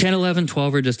 10, 11,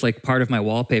 12 are just like part of my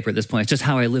wallpaper at this point. It's just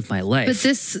how I live my life. But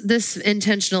this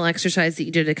intentional exercise that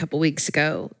you did a couple weeks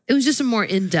ago, it was just a more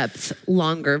in-depth,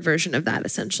 longer version of that,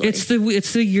 essentially. It's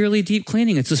the yearly deep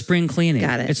cleaning. It's the spring cleaning.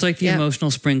 Got it. It's like the Yep. emotional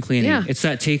spring cleaning. Yeah. It's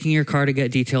that taking your car to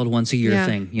get detailed once a year Yeah.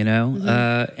 thing, you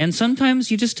know? And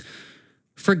sometimes you just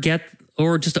forget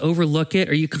or just overlook it,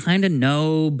 or you kind of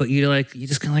know, but you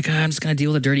just kind of like, I'm just going to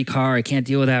deal with a dirty car. I can't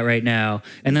deal with that right now.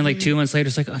 And then like 2 months later,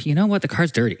 it's like, oh, you know what? The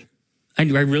car's dirty. I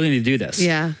really need to do this.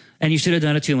 Yeah. And you should have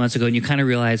done it 2 months ago and you kind of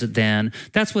realize it then.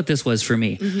 That's what this was for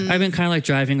me. I've been kind of like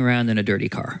driving around in a dirty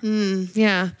car.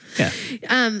 Yeah. Yeah.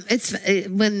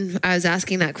 When I was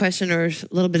asking that question, or a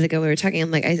little bit ago, we were talking,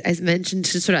 I'm like, I mentioned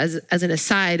to sort of as an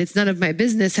aside, it's none of my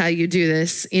business how you do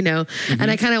this, you know? And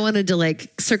I kind of wanted to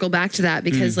like circle back to that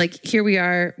because like, here we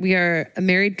are a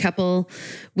married couple.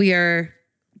 We are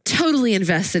totally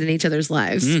invested in each other's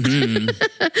lives.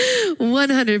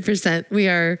 100%. We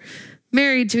are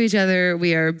married to each other.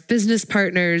 We are business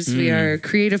partners. We are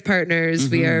creative partners.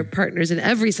 We are partners in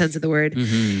every sense of the word.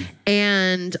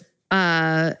 And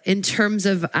in terms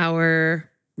of our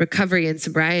recovery and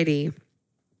sobriety,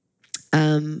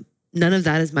 none of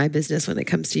that is my business when it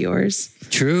comes to yours.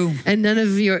 True. And none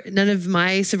of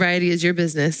my sobriety is your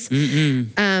business.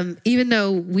 Even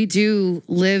though we do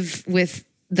live with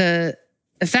the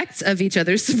effects of each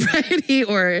other's sobriety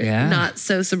or not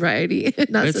so sobriety,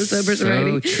 not so sober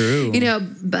sobriety. So true. You know,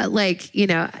 but like, you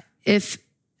know, if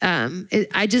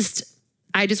I just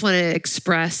want to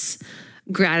express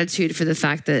gratitude for the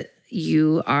fact that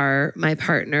you are my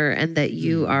partner and that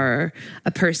you are a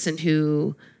person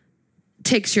who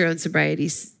takes your own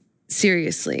sobriety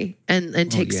seriously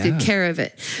and takes good care of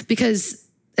it, because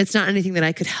it's not anything that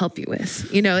I could help you with.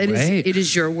 You know, it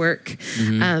is your work.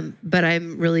 But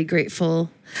I'm really grateful.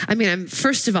 I mean, I'm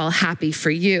first of all happy for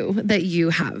you that you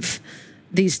have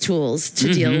these tools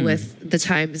to deal with the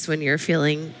times when you're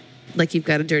feeling like you've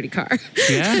got a dirty car.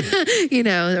 Yeah. You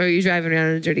know, or you're driving around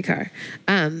in a dirty car.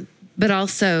 But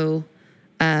also,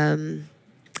 I'm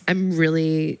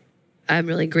really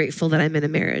grateful that I'm in a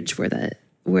marriage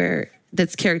where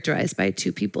that's characterized by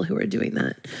two people who are doing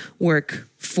that work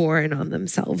for and on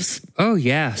themselves. Oh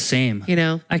yeah, same. You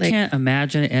know, I can't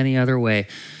imagine it any other way.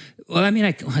 Well, I mean,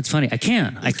 it's funny. I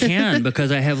can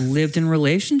because I have lived in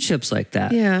relationships like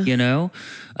that. Yeah. You know,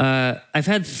 I've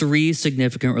had 3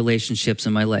 significant relationships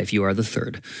in my life. You are the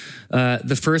third.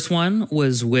 The first one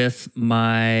was with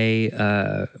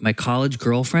my college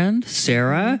girlfriend,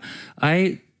 Sarah.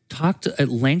 I talked at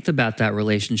length about that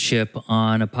relationship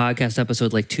on a podcast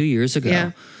episode like 2 years ago.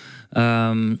 Yeah.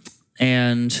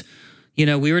 And, you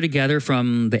know, we were together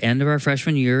from the end of our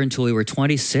freshman year until we were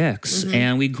 26.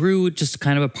 And we grew just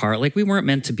kind of apart. Like we weren't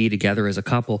meant to be together as a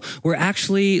couple. We're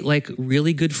actually like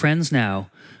really good friends now,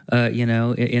 you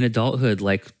know, in adulthood,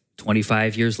 like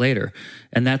 25 years later.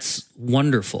 And that's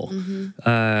wonderful.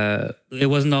 It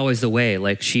wasn't always the way.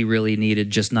 Like she really needed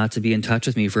just not to be in touch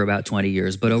with me for about 20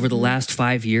 years. But over the last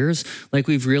 5 years, like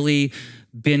we've really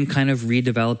been kind of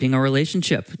redeveloping our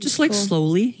relationship, just like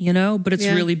slowly, you know, but it's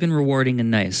really been rewarding and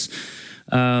nice.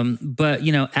 But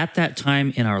you know, at that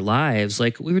time in our lives,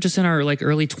 like we were just in our like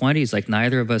early 20s, like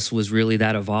neither of us was really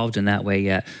that evolved in that way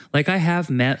yet. Like I have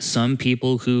met some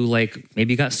people who like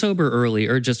maybe got sober early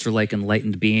or just are like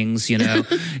enlightened beings, you know,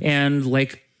 and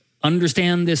like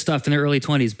understand this stuff in their early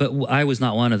 20s, but I was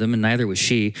not one of them and neither was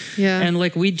she. Yeah. And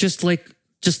like, we just like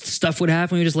just stuff would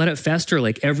happen. We just let it fester.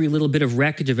 Like every little bit of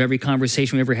wreckage of every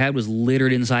conversation we ever had was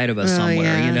littered inside of us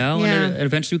somewhere, you know? Yeah. And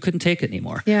eventually we couldn't take it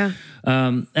anymore. Yeah.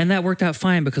 And that worked out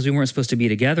fine because we weren't supposed to be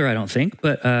together, I don't think.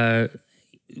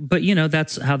 But you know,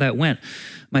 that's how that went.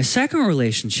 My second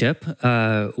relationship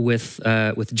with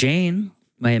Jane,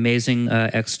 my amazing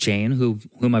ex Jane,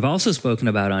 whom I've also spoken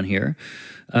about on here,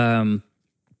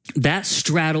 that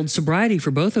straddled sobriety for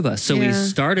both of us. So we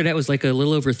started, it was like a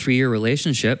little over 3-year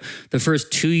relationship. The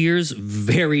first 2 years,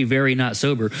 very, very not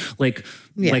sober, like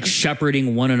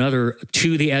shepherding one another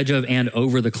to the edge of and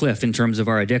over the cliff in terms of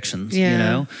our addictions, you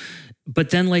know?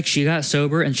 But then like she got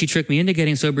sober and she tricked me into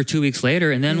getting sober 2 weeks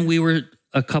later. And then we were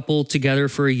a couple together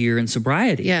for a year in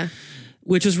sobriety. Yeah.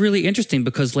 Which is really interesting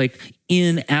because like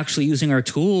in actually using our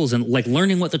tools and like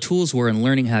learning what the tools were and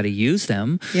learning how to use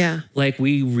them, like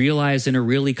we realized in a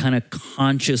really kind of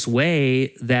conscious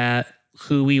way that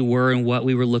who we were and what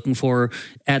we were looking for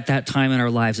at that time in our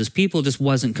lives as people just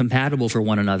wasn't compatible for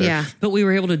one another. Yeah. But we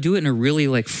were able to do it in a really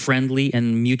like friendly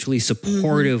and mutually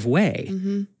supportive way,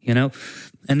 you know?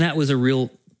 And that was a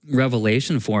real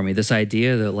revelation for me, this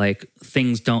idea that like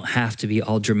things don't have to be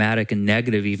all dramatic and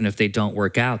negative even if they don't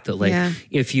work out, that like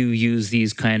if you use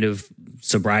these kind of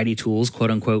sobriety tools, quote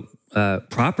unquote,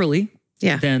 properly,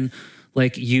 then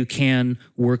like you can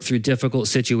work through difficult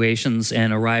situations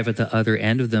and arrive at the other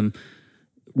end of them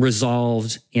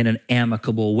resolved in an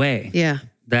amicable way.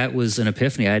 That was an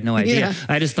epiphany. I had no idea.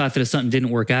 I just thought that if something didn't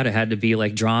work out, it had to be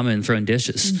like drama and throwing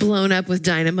dishes. Blown up with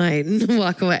dynamite and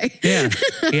walk away.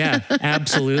 Yeah,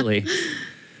 absolutely.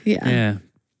 Yeah.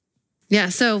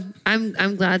 So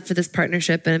I'm glad for this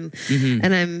partnership and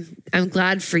I'm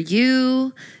glad for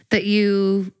you that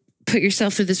you put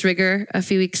yourself through this rigor a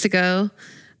few weeks ago.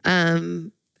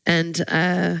 I'm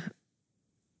proud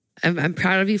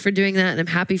of you for doing that, and I'm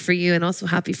happy for you and also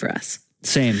happy for us.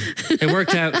 Same. It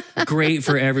worked out great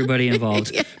for everybody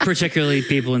involved, particularly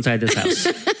people inside this house,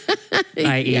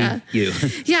 i.e. you.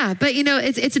 Yeah, but you know,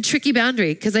 it's a tricky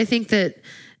boundary because I think that,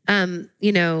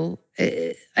 you know,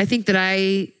 I think that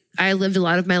I lived a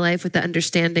lot of my life with the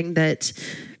understanding that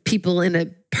people in a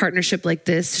partnership like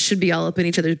this should be all up in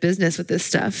each other's business with this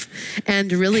stuff,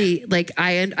 and really, like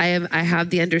I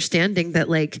have the understanding that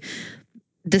like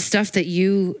the stuff that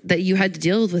you had to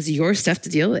deal with was your stuff to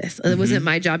deal with. It wasn't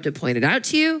my job to point it out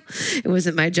to you. It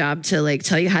wasn't my job to like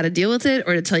tell you how to deal with it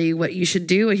or to tell you what you should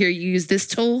do. Or here, you use this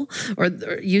tool or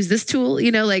use this tool.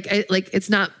 You know, like it's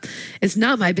not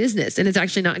my business, and it's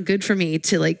actually not good for me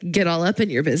to like get all up in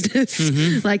your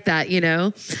business like that. You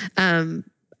know, and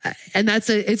it's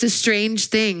a strange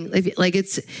thing. Like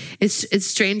it's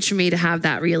strange for me to have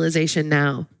that realization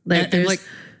now. Like and like,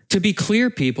 to be clear,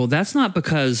 people, that's not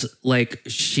because like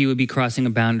she would be crossing a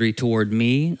boundary toward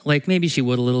me. Like maybe she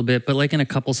would a little bit, but like in a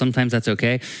couple, sometimes that's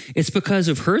okay. It's because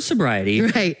of her sobriety.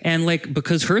 Right. And like,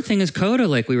 because her thing is coda,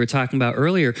 like we were talking about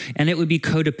earlier, and it would be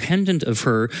codependent of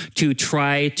her to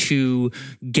try to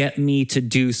get me to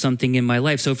do something in my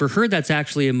life. So for her, that's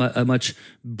actually a much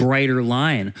brighter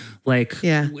line. Like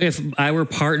if I were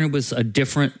partnered with a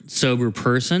different sober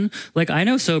person, like I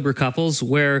know sober couples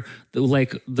where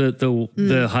like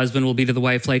the husband will be to the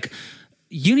wife like,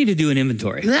 you need to do an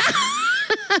inventory.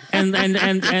 and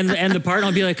the partner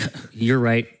will be like, you're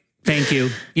right. Thank you.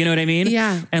 You know what I mean?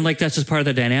 Yeah. And like, that's just part of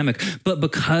the dynamic. But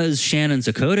because Shannon's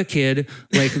a coda kid,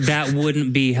 like that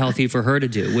wouldn't be healthy for her to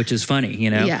do, which is funny, you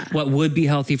know? Yeah. What would be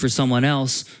healthy for someone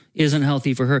else isn't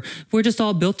healthy for her. We're just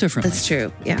all built differently. That's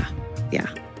true. Yeah.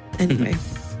 Anyway,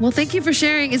 well, thank you for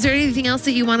sharing. Is there anything else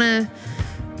that you want to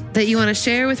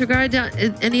share with regard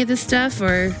to any of this stuff,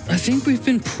 or? I think we've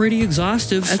been pretty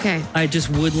exhaustive. Okay. I just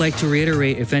would like to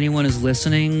reiterate, if anyone is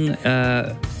listening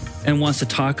and wants to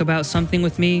talk about something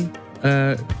with me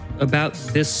about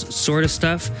this sort of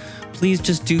stuff, please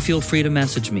just do feel free to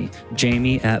message me,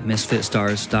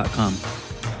 jamie@misfitstars.com.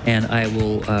 And I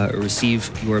will receive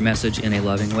your message in a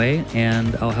loving way,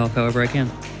 and I'll help however I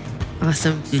can.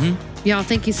 Awesome. Y'all,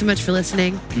 thank you so much for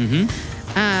listening.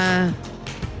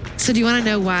 So do you want to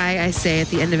know why I say at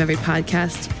the end of every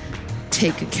podcast,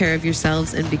 take care of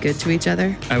yourselves and be good to each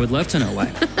other? I would love to know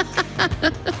why.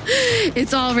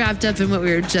 It's all wrapped up in what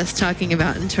we were just talking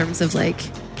about in terms of like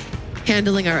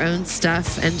handling our own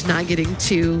stuff and not getting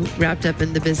too wrapped up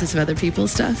in the business of other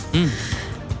people's stuff.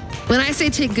 When I say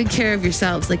take good care of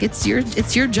yourselves, like it's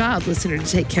your job, listener, to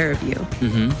take care of you.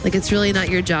 Like it's really not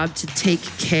your job to take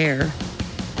care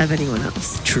of anyone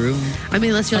else. True. I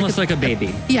mean, unless you're like a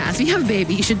baby. Yeah, if you have a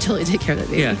baby, you should totally take care of that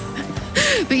baby. Yeah.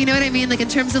 But you know what I mean? Like in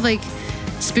terms of like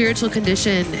spiritual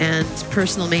condition and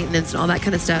personal maintenance and all that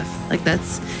kind of stuff, like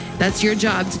that's your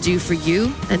job to do for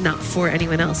you and not for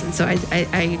anyone else. And so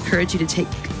I encourage you to take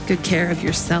good care of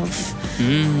yourself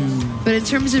But in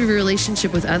terms of your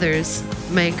relationship with others,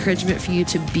 my encouragement for you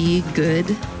to be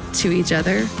good to each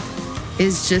other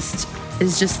is just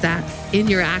that, in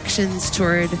your actions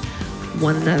toward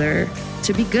one another,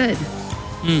 to be good.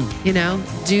 You know,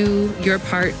 do your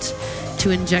part to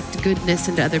inject goodness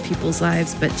into other people's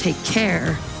lives, but take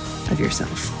care of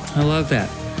yourself. I love that.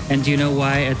 And do you know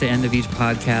why at the end of each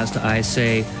podcast I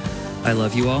say, I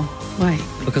love you all? Why?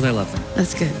 Because I love them.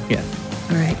 That's good. Yeah.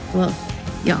 All right. Well,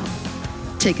 y'all,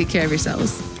 take good care of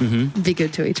yourselves. Be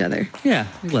good to each other. Yeah.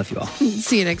 We love you all.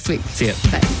 See you next week. See ya.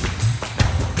 Bye.